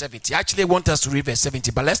on verse 17. I actually want us to read verse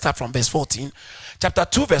 17, but let's start from verse 14. Chapter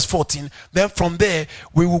 2, verse 14. Then from there,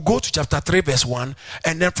 we will go to chapter 3, verse 1.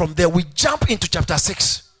 And then from there, we jump into chapter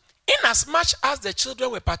 6. Inasmuch as the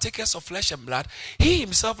children were partakers of flesh and blood, he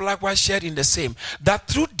himself likewise shared in the same, that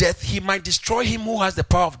through death he might destroy him who has the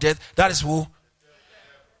power of death. That is who?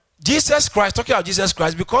 Jesus Christ. Talking about Jesus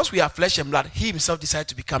Christ, because we are flesh and blood, he himself decided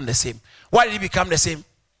to become the same. Why did he become the same?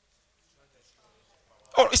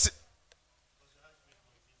 Oh,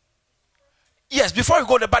 yes, before we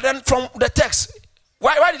go there, but then from the text,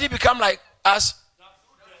 why did he become like us?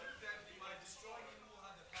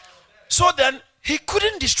 So then, he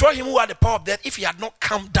couldn't destroy him who had the power of death if he had not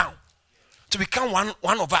come down to become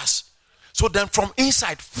one of us. So then from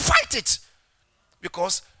inside, fight it.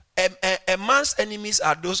 Because a man's enemies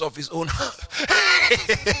are those of his own.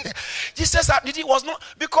 Jesus said it was not,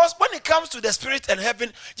 because when it comes to the spirit and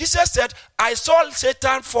heaven, Jesus said, I saw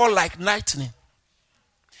Satan fall like lightning.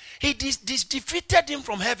 He defeated him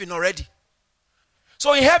from heaven already.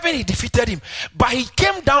 So in heaven he defeated him, but he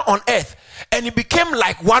came down on earth and he became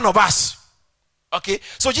like one of us. Okay,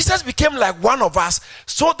 so Jesus became like one of us,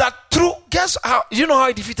 so that through, guess how, you know how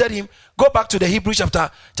he defeated him? Go back to the Hebrews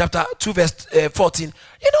chapter 2 verse 14.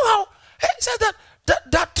 You know how he said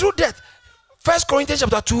that through death. 1 Corinthians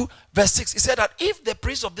chapter 2 verse 6, he said that if the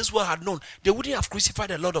priests of this world had known, they wouldn't have crucified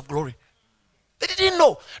the Lord of glory. They didn't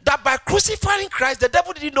know that by crucifying Christ, the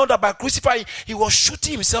devil didn't know that by crucifying, he was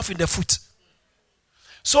shooting himself in the foot.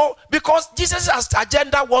 So, because Jesus'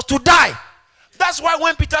 agenda was to die. That's why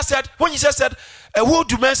when Jesus said, who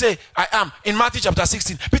do men say I am? In Matthew chapter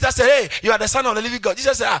 16, Peter said, hey, you are the son of the living God.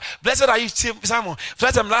 Jesus said, blessed are you, Simon.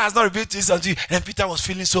 Flesh and blood has not revealed this unto you. And Peter was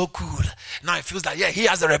feeling so cool. Now he feels that, he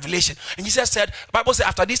has a revelation. And Jesus said, the Bible said,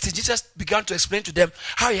 after this thing, Jesus began to explain to them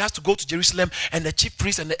how he has to go to Jerusalem, and the chief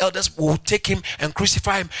priests and the elders will take him and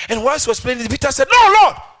crucify him. And whilst he was explaining, Peter said, no,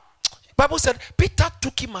 Lord. The Bible said, Peter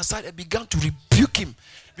took him aside and began to rebuke him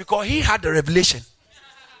because he had the revelation.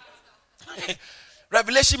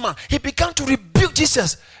 Revelation man. He began to rebuke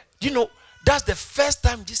Jesus. You know, that's the first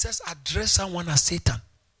time Jesus addressed someone as Satan.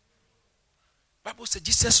 Bible said,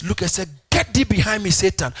 Jesus looked and said, get thee behind me,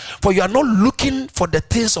 Satan, for you are not looking for the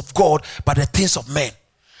things of God, but the things of men.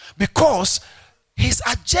 Because his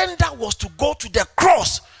agenda was to go to the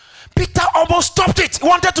cross. Peter almost stopped it. He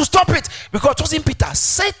wanted to stop it because it wasn't Peter.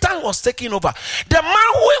 Satan was taking over. The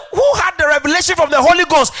man who had the revelation from the Holy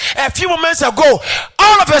Ghost a few moments ago,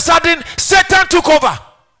 all of a sudden, Satan took over.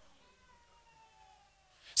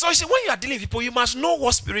 So you see, when you are dealing with people, you must know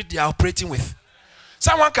what spirit they are operating with.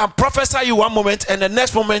 Someone can prophesy you one moment and the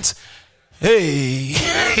next moment, hey.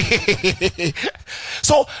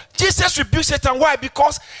 So Jesus rebuked Satan. Why?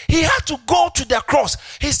 Because he had to go to the cross.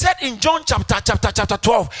 He said in John chapter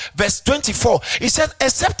 12, verse 24, he said,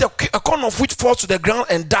 except a corn of wheat falls to the ground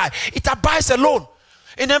and die, it abides alone.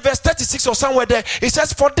 And then verse 36 or somewhere there, he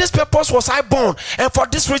says, for this purpose was I born, and for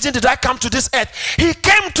this reason did I come to this earth. He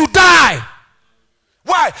came to die.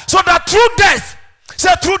 Why? So that through death, say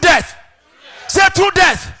through death, say through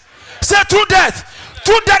death, say through death,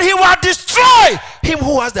 through that he will destroy him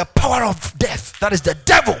who has the power of death, that is the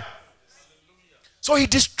devil. So he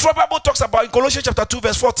destroyed. Bible talks about in Colossians chapter 2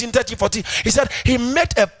 verse 14, 13, 14. He said he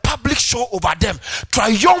made a public show over them,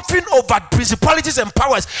 triumphing over principalities and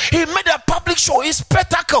powers. He made a public show, a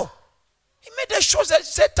spectacle. He made a show that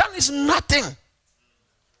Satan is nothing.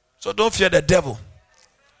 So don't fear the devil.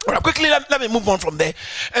 All right, quickly let me move on from there.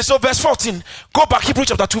 And so verse 14, go back, Hebrews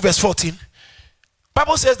chapter 2 verse 14.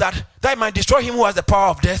 Bible says that he might destroy him who has the power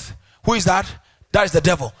of death. Who is that? That is the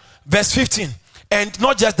devil. Verse 15. And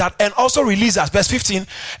not just that, and also release us. Verse 15.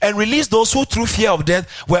 And release those who through fear of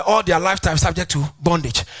death were all their lifetime subject to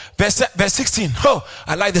bondage. Verse 16. Oh,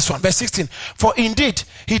 I like this one. Verse 16. For indeed,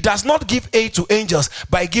 he does not give aid to angels,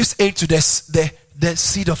 but he gives aid to the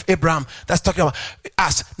seed of Abraham. That's talking about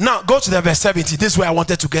us. Now go to the verse 17. This is where I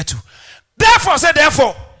wanted to get to. Therefore, say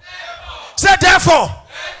therefore. Say therefore.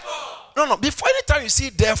 No. Before any time you see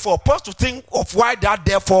therefore, pause to think of why that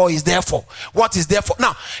therefore is therefore. What is therefore?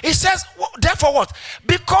 Now, it says, therefore what?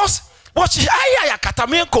 Because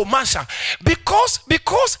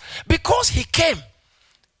he came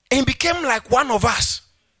and became like one of us.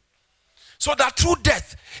 So that through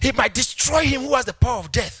death, he might destroy him who has the power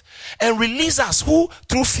of death and release us who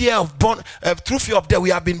through fear of death, we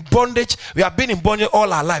have been bondage, we have been in bondage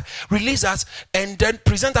all our life. Release us and then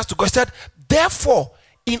present us to God. He said, therefore,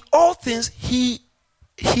 in all things, he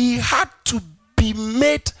had to be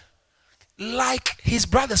made like his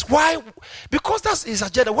brothers. Why? Because that's his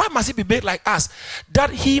agenda. Why must he be made like us?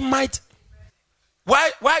 That he might.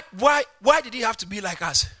 Why did he have to be like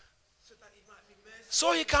us?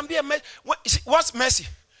 So he can be a mercy. What's mercy?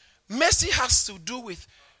 Mercy has to do with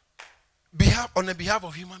on the behalf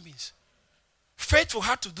of human beings. Faithful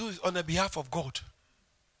had to do it on the behalf of God.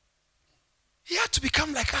 He had to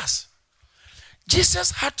become like us.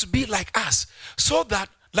 Jesus had to be like us so that,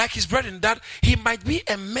 like his brethren, that he might be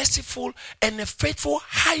a merciful and a faithful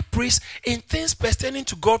high priest in things pertaining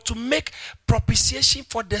to God to make propitiation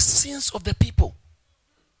for the sins of the people.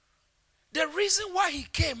 The reason why he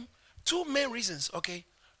came, two main reasons, okay?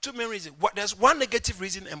 Two main reasons. There's one negative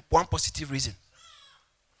reason and one positive reason.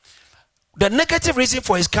 The negative reason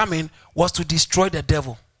for his coming was to destroy the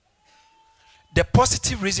devil. The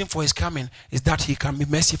positive reason for his coming is that he can be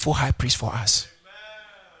merciful high priest for us.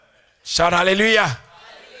 Shout hallelujah. Hallelujah.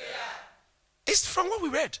 It's from what we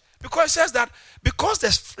read. Because it says that because the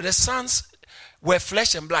sons were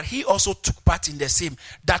flesh and blood, he also took part in the same.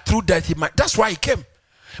 That through death he might. That's why he came.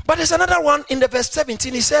 But there's another one in the verse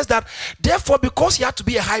 17. He says that therefore because he had to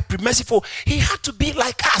be a high priest, merciful, he had to be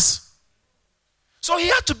like us. So he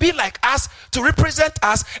had to be like us to represent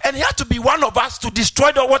us, and he had to be one of us to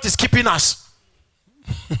destroy what is keeping us.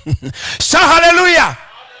 Shout hallelujah. Hallelujah.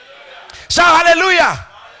 Shout hallelujah. Hallelujah.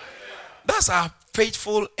 That's our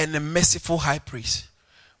faithful and a merciful high priest.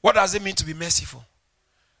 What does it mean to be merciful?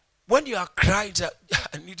 When you are crying,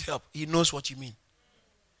 I need help, he knows what you mean.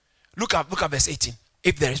 Look at verse 18.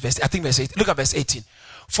 If there is verse, I think verse 18. Look at verse 18.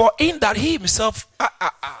 For in that he himself,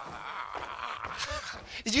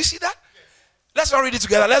 did you see that? Let's all read it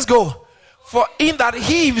together. Let's go. For in that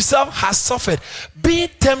he himself has suffered, being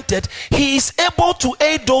tempted, he is able to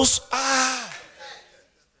aid those.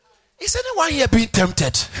 Is anyone here being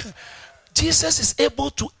tempted? Jesus is able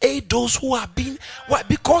to aid those who are being. Why?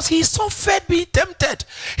 Because he suffered being tempted.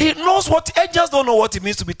 He knows what. Angels don't know what it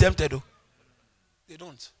means to be tempted, though. They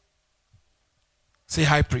don't. Say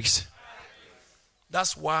high priest.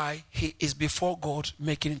 That's why he is before God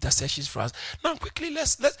making intercessions for us. Now quickly,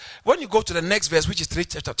 let's when you go to the next verse, which is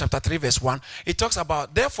chapter 3 verse 1, it talks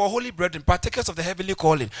about, therefore, holy brethren, partakers of the heavenly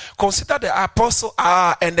calling, consider the apostle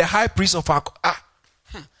and the high priest of our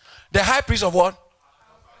the high priest of what?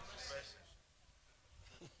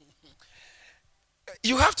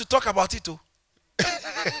 You have to talk about it too.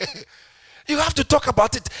 You have to talk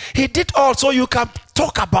about it. He did all so you can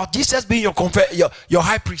talk about Jesus being your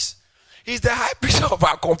high priest. He's the high priest of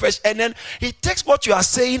our confession. And then he takes what you are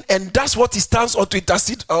saying and that's what he stands on to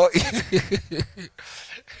intercede. The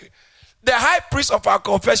high priest of our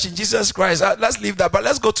confession, Jesus Christ. Let's leave that. But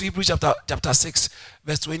let's go to Hebrews chapter 6,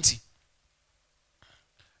 verse 20.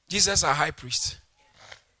 Jesus, our high priest.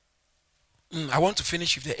 I want to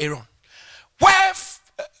finish with the Aaron.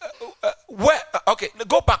 Okay,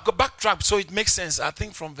 go backtrack so it makes sense. I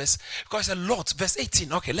think from verse, because it's a lot. Verse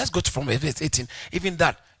 18. Okay, let's go from verse 18. Even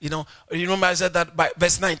that, you remember I said that by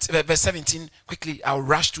verse 17. Quickly, I'll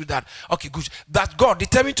rush through that. Okay, good. That God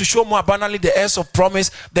determined to show more abundantly the heirs of promise,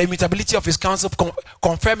 the immutability of His counsel,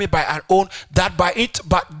 confirm it by our own, that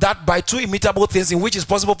by two immutable things in which is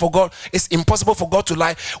impossible for God to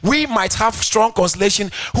lie, we might have strong consolation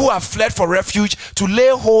who have fled for refuge, to lay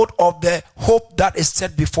hold of the hope that is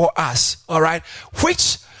set before us. All right,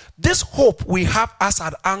 which this hope we have as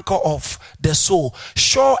an anchor of the soul,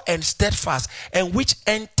 sure and steadfast, and which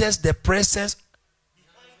enters the presence.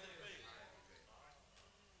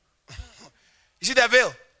 You see the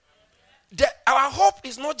veil? Our hope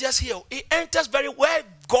is not just here. It enters very where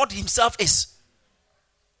God Himself is.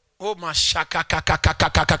 Oh my shaka.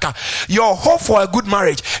 Your hope for a good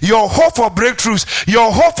marriage, your hope for breakthroughs,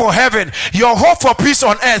 your hope for heaven, your hope for peace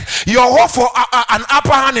on earth, your hope for an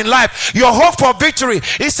upper hand in life, your hope for victory.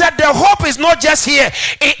 He said the hope is not just here,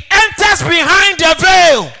 it enters behind the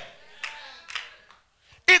veil.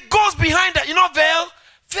 It goes behind that.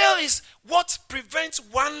 Veil is what prevents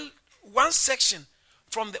one section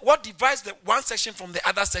from what divides the one section from the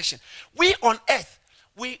other section. We on earth,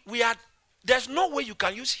 we are. There's no way you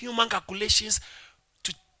can use human calculations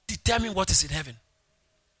to determine what is in heaven.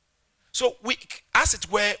 So we, as it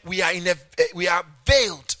were, we are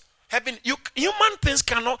veiled. Heaven, human things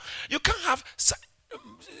cannot. You can't have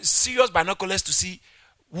serious binoculars to see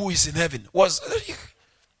who is in heaven. Because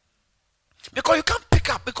you can't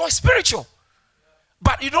pick up, because it's spiritual.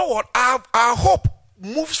 But you know what? Our hope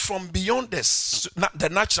moves from beyond the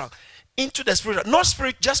natural into the spiritual. Not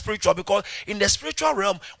just spiritual, because in the spiritual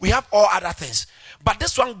realm we have all other things. But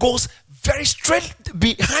this one goes very straight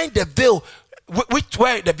behind the veil.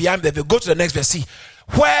 Where the behind the veil? Go to the next verse. See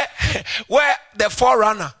where the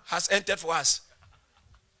forerunner has entered for us.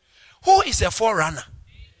 Who is a forerunner?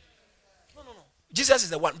 No. Jesus is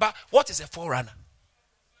the one. But what is a forerunner?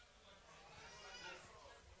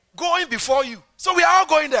 Going before you. So we are all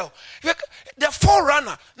going there. The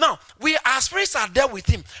forerunner. Now, our spirits are there with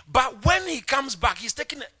him. But when he comes back, he's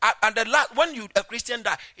taking, and when a Christian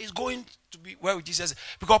die, he's going to be where Jesus is.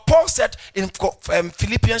 Because Paul said in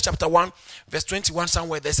Philippians chapter 1, verse 21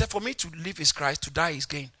 somewhere, they said, for me to live is Christ, to die is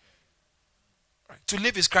gain. Right. To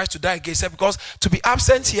live is Christ, to die is gain. Said, because to be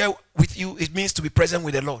absent here with you, it means to be present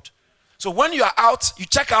with the Lord. So when you are out, you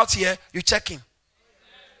check out here, you check in.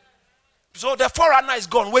 So the forerunner is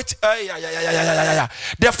gone. Wait,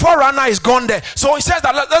 The forerunner is gone there. So he says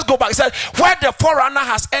that let's go back. He said, where the forerunner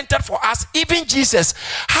has entered for us, even Jesus,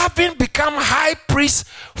 having become high priest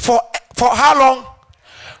for how long?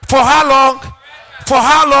 For how long? For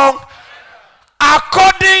how long?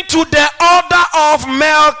 According to the order of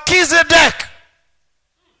Melchizedek.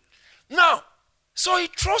 Now, so he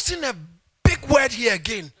throws in a big word here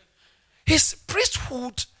again. His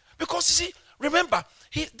priesthood, because you see, remember,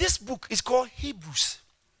 this book is called Hebrews.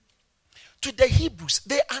 To the Hebrews,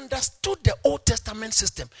 they understood the Old Testament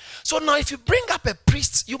system. So now if you bring up a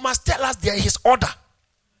priest, you must tell us his order.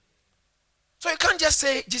 So you can't just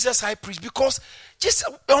say Jesus high priest, because Jesus,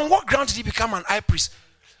 on what ground did he become an high priest?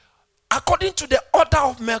 According to the order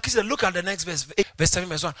of Melchizedek. Look at the next verse, verse 7,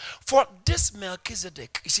 verse 1. For this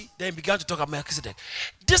Melchizedek, you see, then he began to talk about Melchizedek.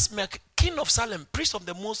 This king of Salem, priest of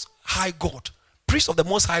the Most High God, priest of the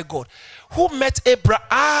Most High God, who met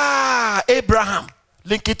Abraham,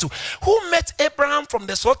 link it to, who met Abraham from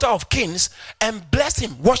the slaughter of kings and blessed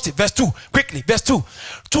him. Watch it, verse 2, quickly, verse 2.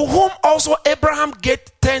 To whom also Abraham gave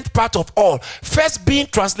 10th part of all, first being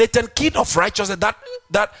translated king of righteousness,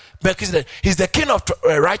 that Melchizedek, he's the king of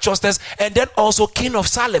righteousness, and then also king of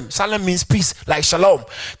Salem. Salem means peace, like shalom.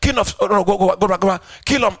 King of, go back.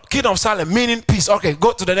 King of Salem, meaning peace. Okay,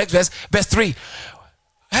 go to the next verse, verse 3.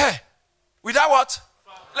 Hey, without what?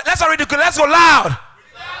 Let's already go. Let's go loud.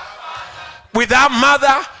 Without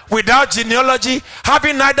mother, without genealogy,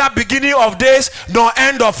 having neither beginning of days nor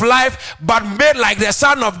end of life, but made like the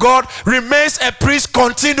Son of God, remains a priest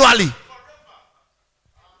continually.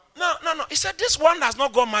 No. He said this one has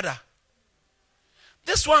not got mother.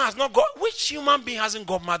 This one has not got. Which human being hasn't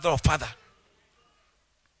got mother or father?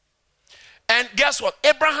 And guess what?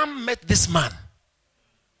 Abraham met this man.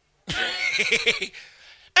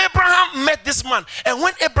 Abraham met this man. And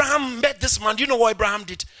when Abraham met this man, do you know what Abraham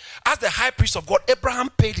did? As the high priest of God,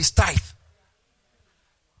 Abraham paid his tithe.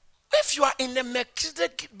 If you are in the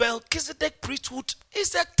Melchizedek priesthood,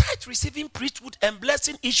 it's a tithe receiving priesthood and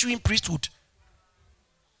blessing issuing priesthood.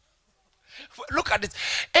 Look at it.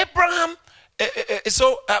 Abraham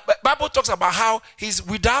Bible talks about how he's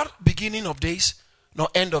without beginning of days, nor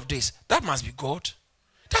end of days. That must be God.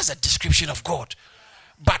 That's a description of God.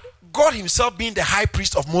 But God himself being the high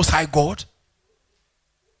priest of Most High God.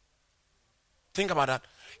 Think about that.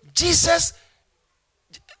 Jesus,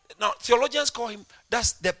 now theologians call him,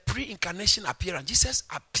 that's the pre-incarnation appearance. Jesus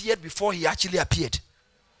appeared before he actually appeared.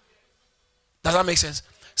 Does that make sense?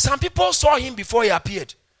 Some people saw him before he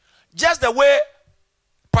appeared. Just the way,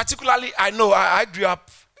 particularly, I know, I grew up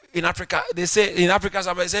in Africa. They say, in Africa,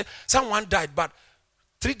 somebody say, someone died, but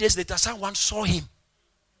 3 days later, someone saw him.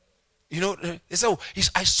 You know, they say,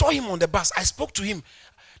 I saw him on the bus. I spoke to him.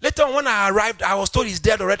 Later on, when I arrived, I was told he's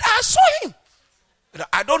dead already. I saw him.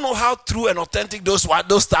 I don't know how true and authentic those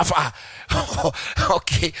stuff are.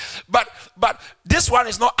 Okay. But this one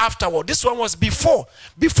is not afterward. This one was before.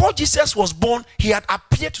 Before Jesus was born, he had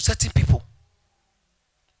appeared to certain people.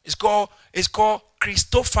 It's called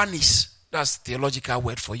Christophanis. That's theological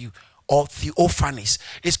word for you. Or theophanis.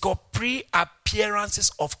 It's called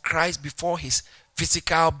pre-appearances of Christ before his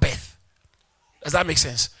physical birth. Does that make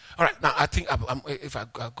sense? All right. Now, I think if I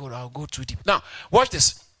go, I'll go too deep. Now, watch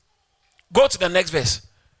this. Go to the next verse.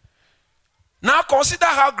 Now consider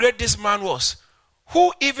how great this man was,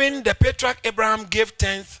 who even the patriarch Abraham gave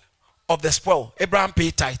 10th of the spoil. Abraham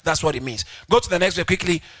paid tithe. That's what it means. Go to the next verse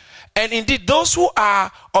quickly. And indeed, those who are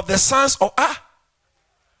of the sons of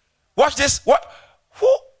watch this. What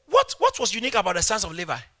was unique about the sons of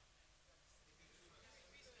Levi?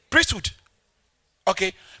 Priesthood.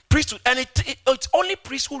 Okay, priesthood, and it's only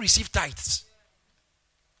priests who receive tithes.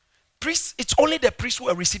 Priests, it's only the priests who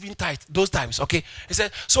are receiving tithe those times. Okay, he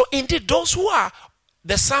said. So indeed, those who are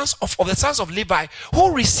the sons of the sons of Levi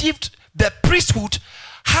who received the priesthood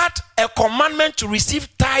had a commandment to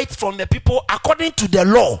receive tithe from the people according to the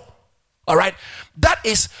law. All right, that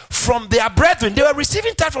is from their brethren. They were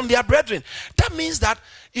receiving tithe from their brethren. That means that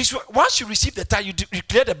once you receive the tithe, you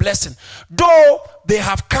declare the blessing. Though they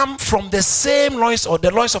have come from the same loins or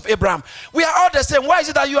the loins of Abraham, we are all the same. Why is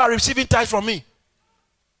it that you are receiving tithe from me?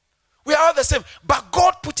 We are all the same. But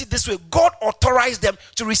God put it this way. God authorized them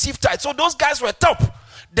to receive tithe. So those guys were top.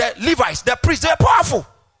 The Levites, the priests, they're powerful.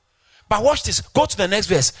 But watch this. Go to the next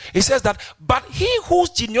verse. It says that, but he whose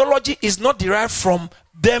genealogy is not derived from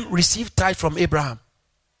them received tithe from Abraham.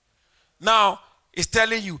 Now, it's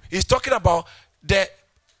telling you, it's talking about the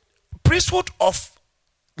priesthood of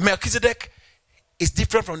Melchizedek is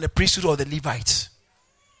different from the priesthood of the Levites.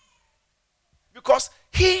 Because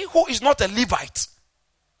he who is not a Levite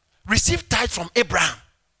received tithe from Abraham.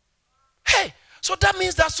 Hey, so that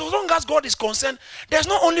means that so long as God is concerned, there's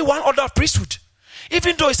not only one order of priesthood.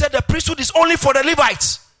 Even though he said the priesthood is only for the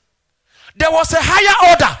Levites, there was a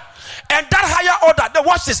higher order. And that higher order,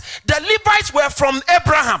 watch this, the Levites were from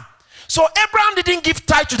Abraham. So Abraham didn't give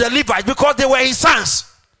tithe to the Levites because they were his sons.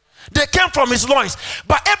 They came from his loins.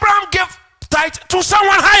 But Abraham gave tithe to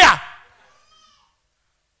someone higher.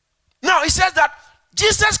 Now he says that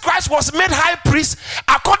Jesus Christ was made high priest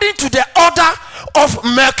according to the order of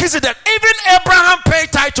Melchizedek. Even Abraham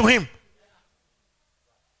paid tithe to him.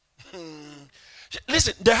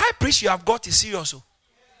 Listen, the high priest you have got is serious.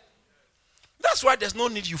 That's why there's no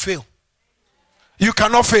need you fail. You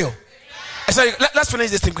cannot fail. So let's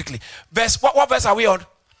finish this thing quickly. What verse are we on?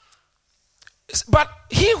 But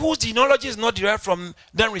he whose genealogy is not derived from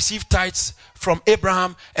them received tithes from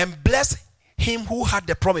Abraham and blessed him who had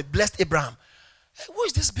the promise. Blessed Abraham. Who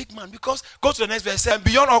is this big man? Because go to the next verse. And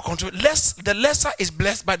beyond all control, the lesser is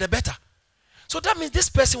blessed by the better. So that means this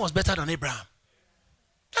person was better than Abraham.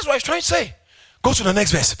 That's what he's trying to say. Go to the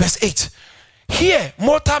next verse. Verse 8. Here,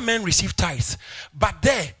 mortal men receive tithes, but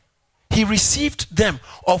there he received them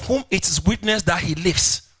of whom it is witness that he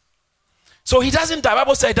lives. So he doesn't die. The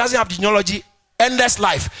Bible says he doesn't have genealogy, endless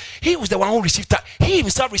life. He was the one who received tithe. He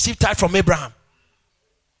himself received tithe from Abraham.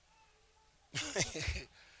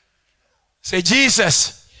 Say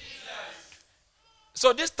Jesus.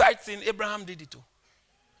 So this tithe thing, Abraham did it too.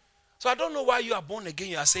 So I don't know why you are born again.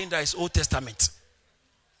 You are saying that it's Old Testament.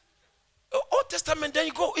 Old Testament, then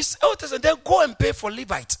you go. It's Old Testament. Then go and pay for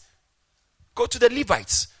Levites. Go to the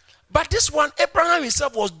Levites. But this one, Abraham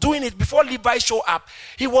himself was doing it before Levi showed up.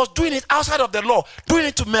 He was doing it outside of the law, doing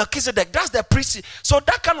it to Melchizedek. That's the priest. So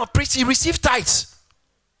that kind of priest, he received tithes.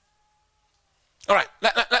 All right,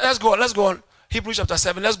 let's go on. Let's go on. Hebrews chapter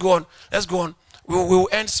 7. Let's go on. We will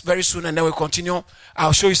end very soon and then we'll continue.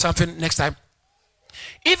 I'll show you something next time.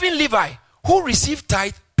 Even Levi, who received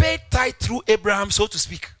tithe, paid tithe through Abraham, so to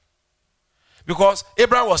speak. Because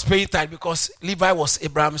Abraham was paying tithe because Levi was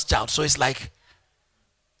Abraham's child. So it's like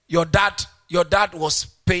your dad was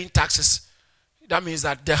paying taxes. That means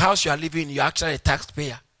that the house you are living in, you're actually a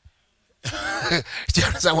taxpayer. Do you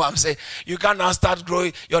understand what I'm saying? You can't now start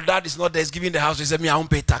growing. Your dad is not there, he's giving the house. He said, me, I won't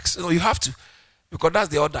pay tax. No, you have to. Because that's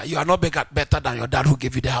the order. You are not better than your dad who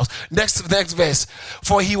gave you the house. Next verse.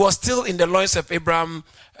 For he was still in the loins of Abraham,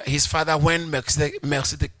 his father, when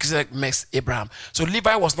Melchizedek met Abraham. So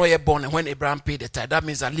Levi was not yet born when Abraham paid the tithe. That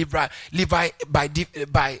means that Levi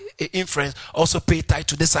by inference also paid tithe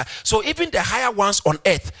to this side. So even the higher ones on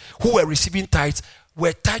earth who were receiving tithes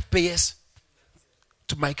were tithe payers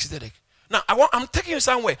to Melchizedek. Now, I'm taking you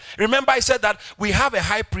somewhere. Remember, I said that we have a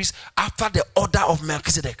high priest after the order of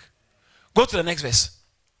Melchizedek. Go to the next verse.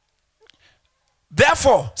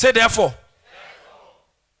 Therefore, say therefore.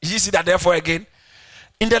 You see that therefore again?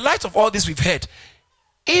 In the light of all this we've heard,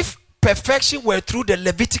 if perfection were through the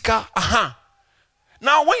Levitical,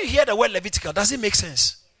 Now, when you hear the word Levitical, does it make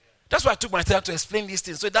sense? That's why I took my time to explain these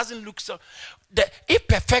things. So it doesn't look so. If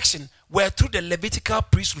perfection were through the Levitical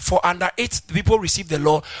priesthood, for under it the people received the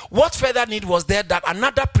law, what further need was there that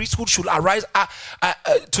another priesthood should arise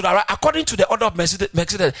according to the order of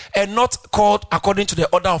Melchizedek and not called according to the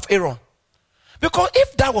order of Aaron? Because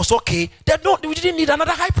if that was okay, then we didn't need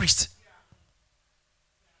another high priest.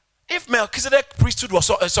 If Melchizedek priesthood was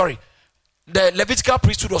the Levitical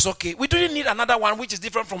priesthood was okay, we didn't need another one which is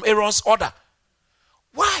different from Aaron's order.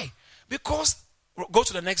 Why? Because, go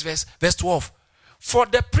to the next verse, verse 12. For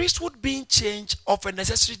the priesthood being changed of a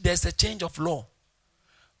necessity, there's a change of law.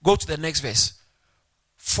 Go to the next verse.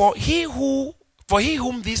 For he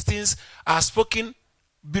whom these things are spoken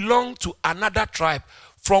belonged to another tribe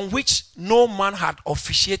from which no man had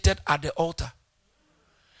officiated at the altar.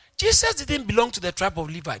 Jesus didn't belong to the tribe of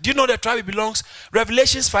Levi. Do you know the tribe he belongs?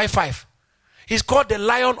 Revelations 5:5. He's called the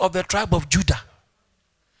Lion of the tribe of Judah.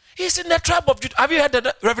 He's in the tribe of Judah. Have you heard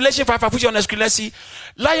the Revelation 5? I put you on the screen. Let's see.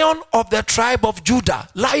 Lion of the tribe of Judah.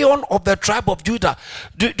 Lion of the tribe of Judah.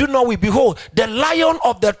 Do you know we behold the Lion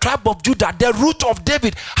of the tribe of Judah, the root of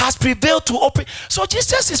David, has prevailed to open. So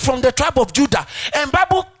Jesus is from the tribe of Judah. And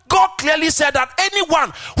Bible, God clearly said that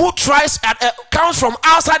anyone who tries comes from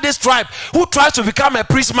outside this tribe, who tries to become a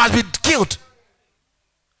priest must be killed.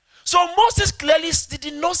 So Moses clearly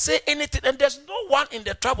did not say anything, and there's no one in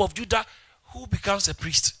the tribe of Judah who becomes a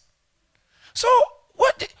priest. So,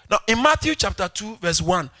 now in Matthew chapter 2, verse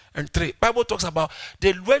 1 and 3, Bible talks about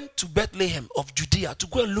they went to Bethlehem of Judea to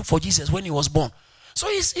go and look for Jesus when he was born. So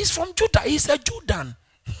he's from Judah. He's a Judean.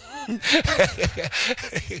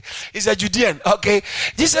 He's a Judean. Okay.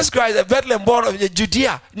 Jesus Christ, a Bethlehem born of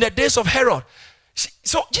Judea in the days of Herod.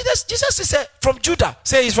 So Jesus is from Judah.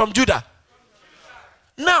 Say he's from Judah.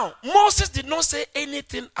 Now, Moses did not say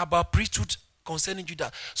anything about priesthood concerning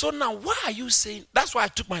Judah. So now, why are you saying, that's why I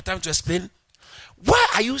took my time to explain, why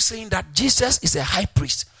are you saying that Jesus is a high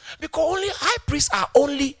priest? Because only high priests are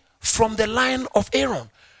only from the line of Aaron.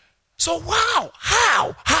 So wow,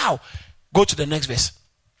 how? Go to the next verse.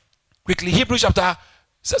 Quickly, Hebrews chapter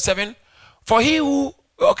 7. For he who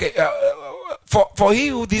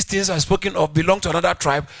these things are spoken of belong to another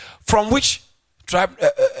tribe, from which tribe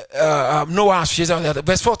Noah has chosen.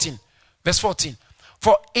 Verse 14.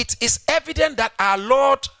 For it is evident that our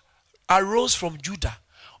Lord arose from Judah,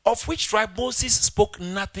 of which tribe Moses spoke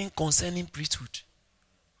nothing concerning priesthood.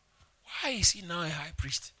 Why is he now a high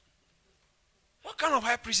priest? What kind of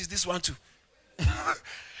high priest is this one too?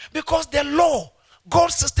 Because the law,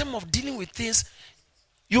 God's system of dealing with things,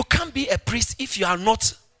 you can't be a priest if you are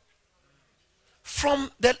not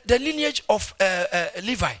from the lineage of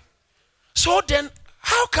Levi. So then,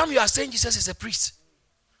 how come you are saying Jesus is a priest?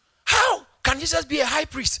 How can Jesus be a high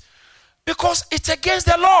priest? Because it's against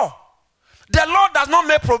the law. The law does not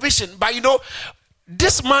make provision. But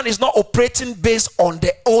this man is not operating based on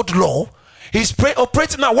the old law. He's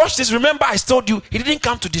operating now. Watch this. Remember, I told you, he didn't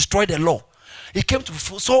come to destroy the law. He came to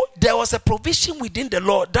fulfill. So there was a provision within the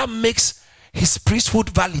law that makes his priesthood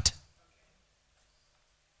valid.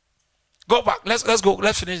 Go back. Let's go.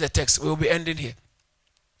 Let's finish the text. We'll be ending here.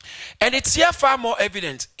 And it's here far more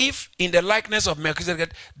evident if in the likeness of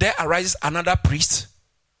Melchizedek there arises another priest.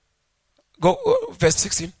 Go verse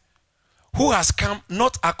 16. Who has come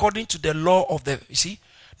not according to the law of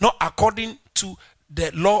not according to the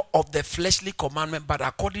law of the fleshly commandment, but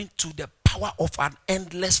according to the power of an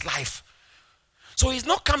endless life. So he's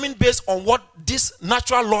not coming based on what this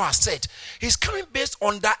natural law has said. He's coming based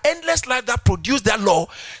on the endless life that produced that law.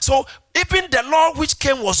 So even the law which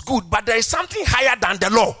came was good, but there is something higher than the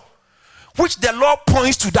law, which the law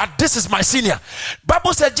points to, that this is my senior.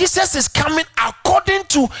 Bible says Jesus is coming according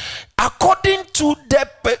to the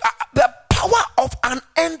power of an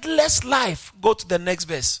endless life. Go to the next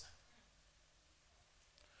verse.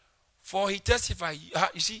 For he testified.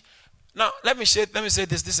 You see, now let me say this.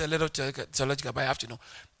 This is a little theological, but I have to know.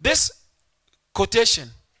 This quotation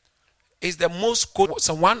is the most quoted.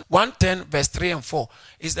 So 110 verse 3 and 4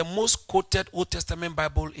 is the most quoted Old Testament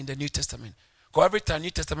Bible in the New Testament. Because every time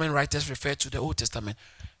New Testament writers refer to the Old Testament,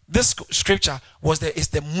 this scripture is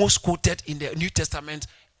the most quoted in the New Testament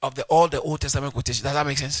of all the Old Testament quotations. Does that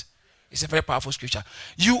make sense? It's a very powerful scripture.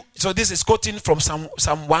 So this is quoting from Psalm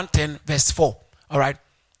 110 verse 4. All right.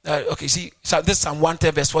 Okay. See, so this Psalm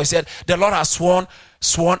 110 verse 4. He said, "The Lord has sworn,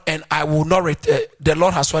 and I will not. The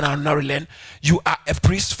Lord has sworn, and I will not relent. You are a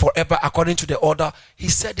priest forever, according to the order." He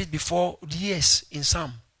said it before years in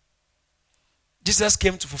Psalm. Jesus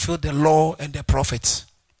came to fulfill the law and the prophets.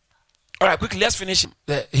 All right, quickly, let's finish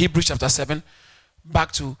the Hebrews chapter 7.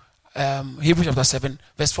 Back to Hebrews chapter 7,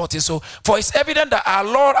 verse 14. So, for it's evident that our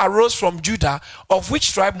Lord arose from Judah, of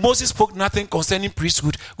which tribe Moses spoke nothing concerning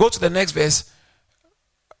priesthood. Go to the next verse.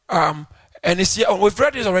 And it's here. We've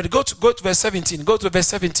read this already. Go to verse 17. Go to verse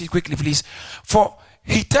 17 quickly, please. For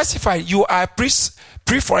he testified, "You are a priest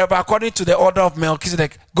forever, according to the order of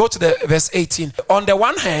Melchizedek." Go to the verse 18. On the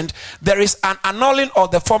one hand, there is an annulling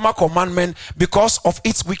of the former commandment because of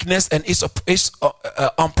its weakness and its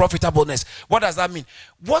unprofitableness. What does that mean?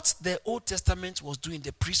 What the Old Testament was doing,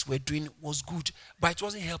 the priests were doing, was good, but it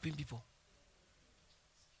wasn't helping people.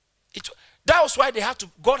 That was why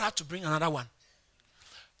God had to bring another one.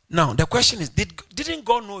 Now the question is, didn't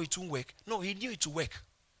God know it won't work? No, he knew it would work.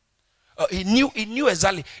 He knew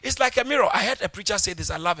exactly. It's like a mirror. I heard a preacher say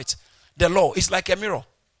this. I love it. The law is like a mirror.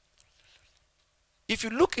 If you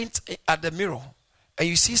look at the mirror and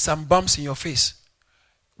you see some bumps in your face,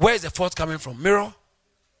 where is the fault coming from? Mirror?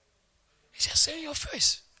 It's just in your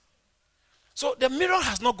face. So the mirror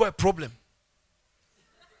has not got a problem.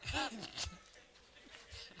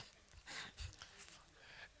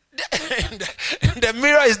 The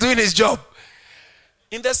mirror is doing its job.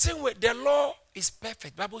 In the same way, the law is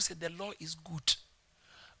perfect. The Bible said the law is good.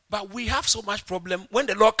 But we have so much problem when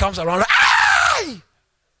the law comes around. Aye!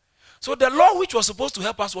 So the law which was supposed to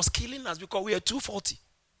help us was killing us because we are too faulty.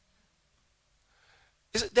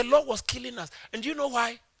 The law was killing us. And do you know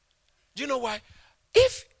why? Do you know why?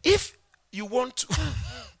 If you want to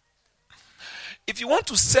if you want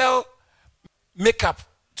to sell makeup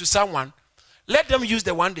to someone, let them use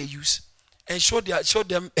the one they use and show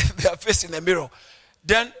them their face in the mirror.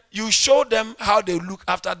 Then you show them how they look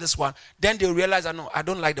after this one. Then they realize, no, I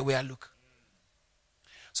don't like the way I look.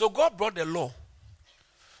 So God brought the law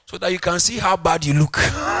so that you can see how bad you look.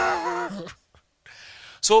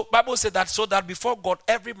 So Bible said that so that before God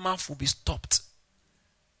every mouth will be stopped.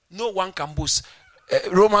 No one can boast.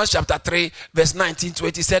 Romans chapter 3 verse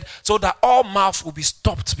 19-20 said, so that all mouths will be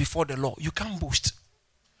stopped before the law. You can't boast.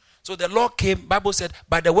 So the law came, Bible said,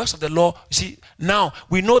 by the works of the law. See, now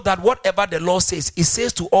we know that whatever the law says, it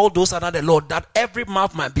says to all those under the law that every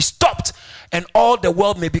mouth might be stopped and all the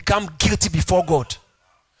world may become guilty before God.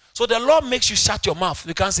 So the law makes you shut your mouth.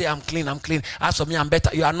 You can't say, I'm clean. As for me, I'm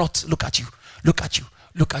better. You are not. Look at you.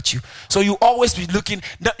 So you always be looking.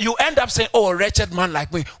 You end up saying, oh, a wretched man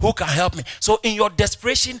like me, who can help me? So in your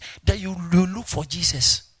desperation, that you look for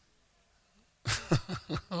Jesus.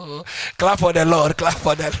 Clap for the Lord.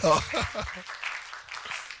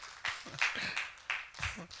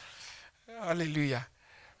 Hallelujah.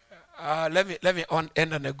 Let me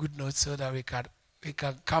end on a good note so that we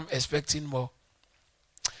can come expecting more.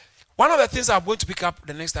 One of the things I'm going to pick up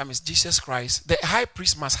the next time is Jesus Christ. The high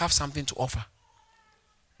priest must have something to offer.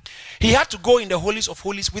 He had to go in the holies of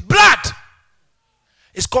holies with blood.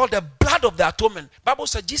 It's called the blood of the atonement. Bible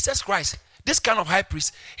said Jesus Christ, this kind of high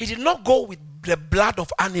priest, he did not go with the blood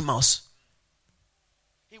of animals.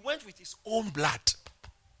 He went with his own blood.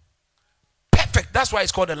 Perfect. That's why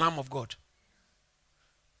it's called the Lamb of God.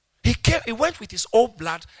 He went with his own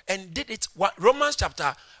blood and did it. Romans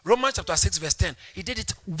chapter 6 verse 10. He did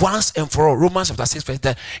it once and for all. Romans chapter 6 verse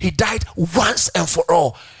 10. He died once and for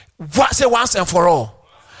all. Say once and for all.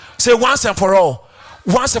 Say once and for all.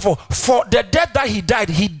 Once and for all. For the death that he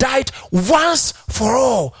died once for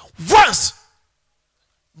all. Once.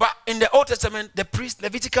 But in the Old Testament, the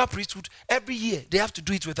Levitical priesthood, every year they have to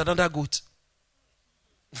do it with another goat.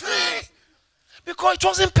 Because it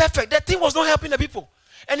wasn't perfect. That thing was not helping the people.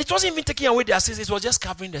 And it wasn't even taking away their sins. It was just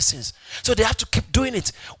covering the sins. So they have to keep doing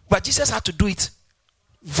it. But Jesus had to do it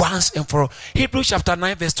once and for all. Hebrews chapter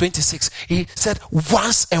 9 verse 26. He said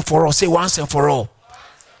once and for all. Say once and for all.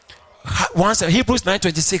 Hebrews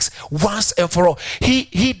 9:26. Once and for all.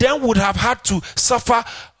 He then would have had to suffer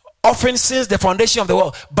often since the foundation of the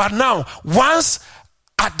world. But now, once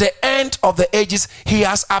at the end of the ages, he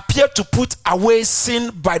has appeared to put away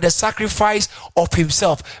sin by the sacrifice of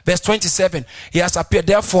himself. Verse 27, he has appeared,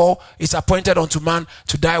 therefore it's appointed unto man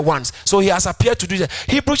to die once. So he has appeared to do that.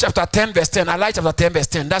 Hebrews chapter 10 verse 10, I like chapter 10 verse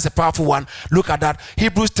 10, that's a powerful one. Look at that.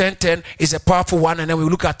 Hebrews 10:10 is a powerful one, and then we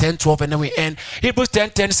look at 10:12 and then we end. Hebrews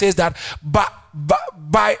 10:10 says that by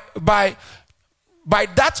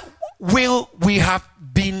that will we have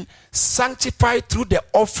been sanctified through the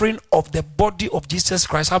offering of the body of Jesus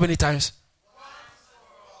Christ. How many times?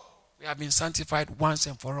 We have been sanctified once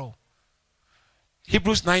and for all.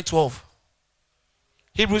 Hebrews 9:12.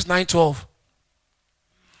 Hebrews 9:12.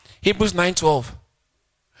 Hebrews 9:12.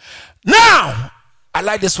 Now, I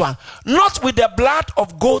like this one. Not with the blood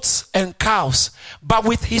of goats and cows, but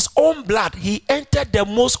with his own blood, he entered the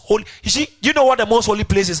most holy. You know what the most holy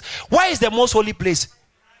place is? Where is the most holy place?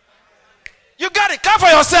 You got it. Come for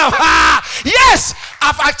yourself. Yes,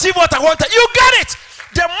 I've achieved what I wanted. You got it.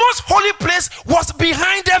 The most holy place was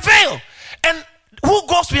behind the veil. And who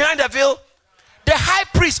goes behind the veil? The high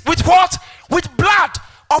priest. With what? With blood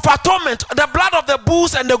of atonement. The blood of the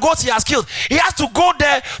bulls and the goats he has killed. He has to go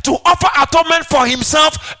there to offer atonement for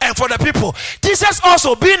himself and for the people. Jesus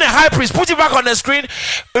also being a high priest. Put it back on the screen.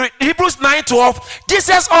 Hebrews 9:12.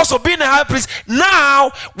 Jesus also being a high priest.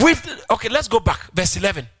 Now with... Okay, let's go back. Verse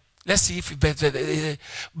 11. Let's see if...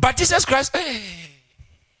 But Jesus Christ...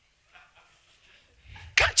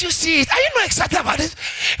 Can't you see it? Are you not excited about it?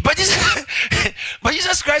 But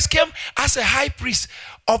Jesus Christ came as a high priest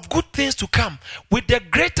of good things to come, with the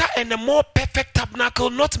greater and the more perfect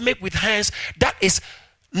tabernacle, not made with hands, that is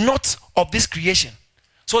not of this creation.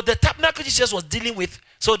 So the tabernacle Jesus was dealing with,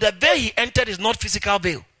 so the veil he entered is not physical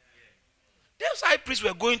veil. Those high priests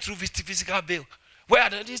were going through physical veil, where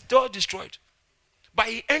it's all destroyed. But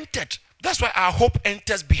he entered. That's why our hope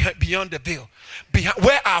enters beyond the veil,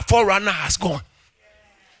 where our forerunner has gone.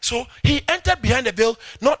 So he entered behind the veil,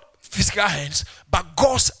 not physical hands, but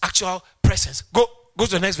God's actual presence. Go to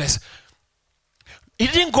the next verse. He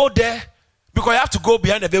didn't go there because you have to go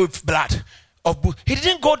behind the veil with blood of bulls. He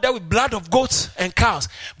didn't go there with blood of goats and cows,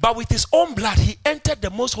 but with his own blood, he entered the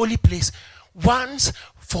most holy place once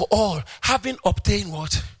for all, having obtained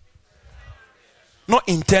what? Not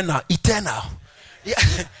internal, eternal. Yeah.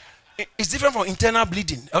 It's different from internal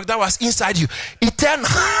bleeding. That was inside you. Eternal.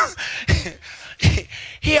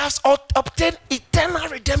 He has obtained eternal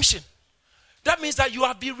redemption. That means that you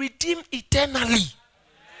have been redeemed eternally.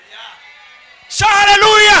 Shout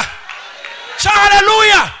hallelujah! Shout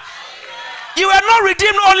hallelujah! You were not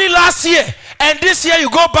redeemed only last year, and this year you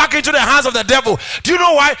go back into the hands of the devil. Do you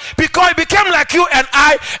know why? Because he became like you and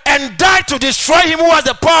I and died to destroy him who was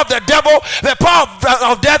the power of the devil, the power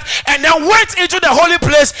of death, and then went into the holy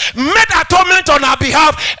place, made atonement on our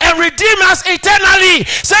behalf, and redeemed us eternally.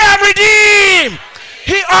 Say, I'm redeemed.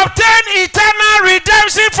 He obtained eternal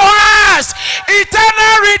redemption for us.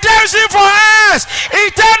 Eternal redemption for us.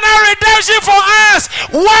 Eternal redemption for us.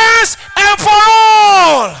 Once and for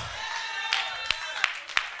all.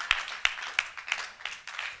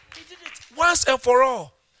 He did it once and for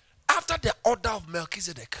all. After the order of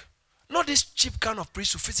Melchizedek. Not this cheap kind of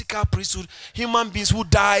priesthood, physical priesthood, human beings who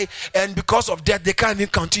die and because of death they can't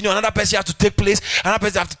even continue. Another person has to take place. Another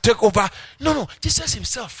person has to take over. No. Jesus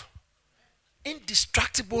himself.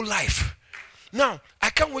 Indestructible life. Now,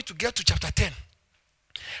 I can't wait to get to chapter 10.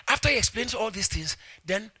 After he explains all these things,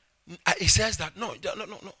 then he says that, no,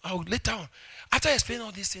 later on. After he explained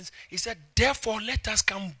all these things, he said, therefore, let us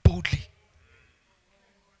come boldly.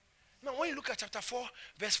 Now, when you look at chapter 4,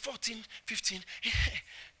 verse 14, 15,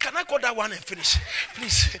 can I go that one and finish?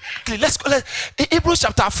 Please, let's go. Hebrews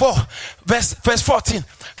chapter 4, verse 14.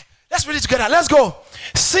 Let's read it together. Let's go.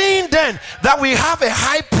 Seeing then that we have a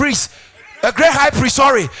high priest, a great high priest,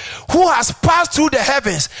 who has passed through the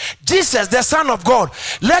heavens, Jesus, the Son of God,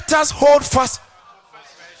 let us hold fast.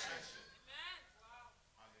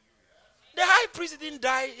 The high priest didn't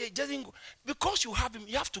die, because you have him,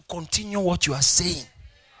 you have to continue what you are saying.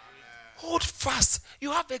 Hold fast.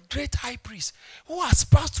 You have a great high priest who has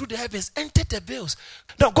passed through the heavens, entered the veils.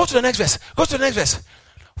 Now go to the next verse.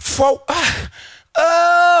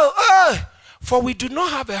 For we do not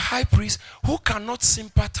have a high priest who cannot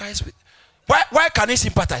sympathize with. Why can he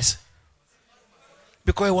sympathize?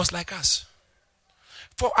 Because he was like us.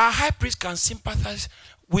 For our high priest can sympathize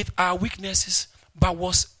with our weaknesses, but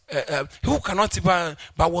was who cannot sympathize,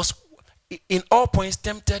 but was in all points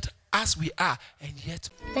tempted as we are, and yet.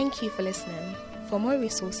 Thank you for listening. For more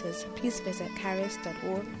resources, please visit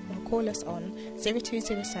charis.org or call us on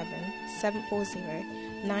 0207 740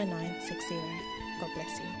 9960. God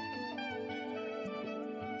bless you.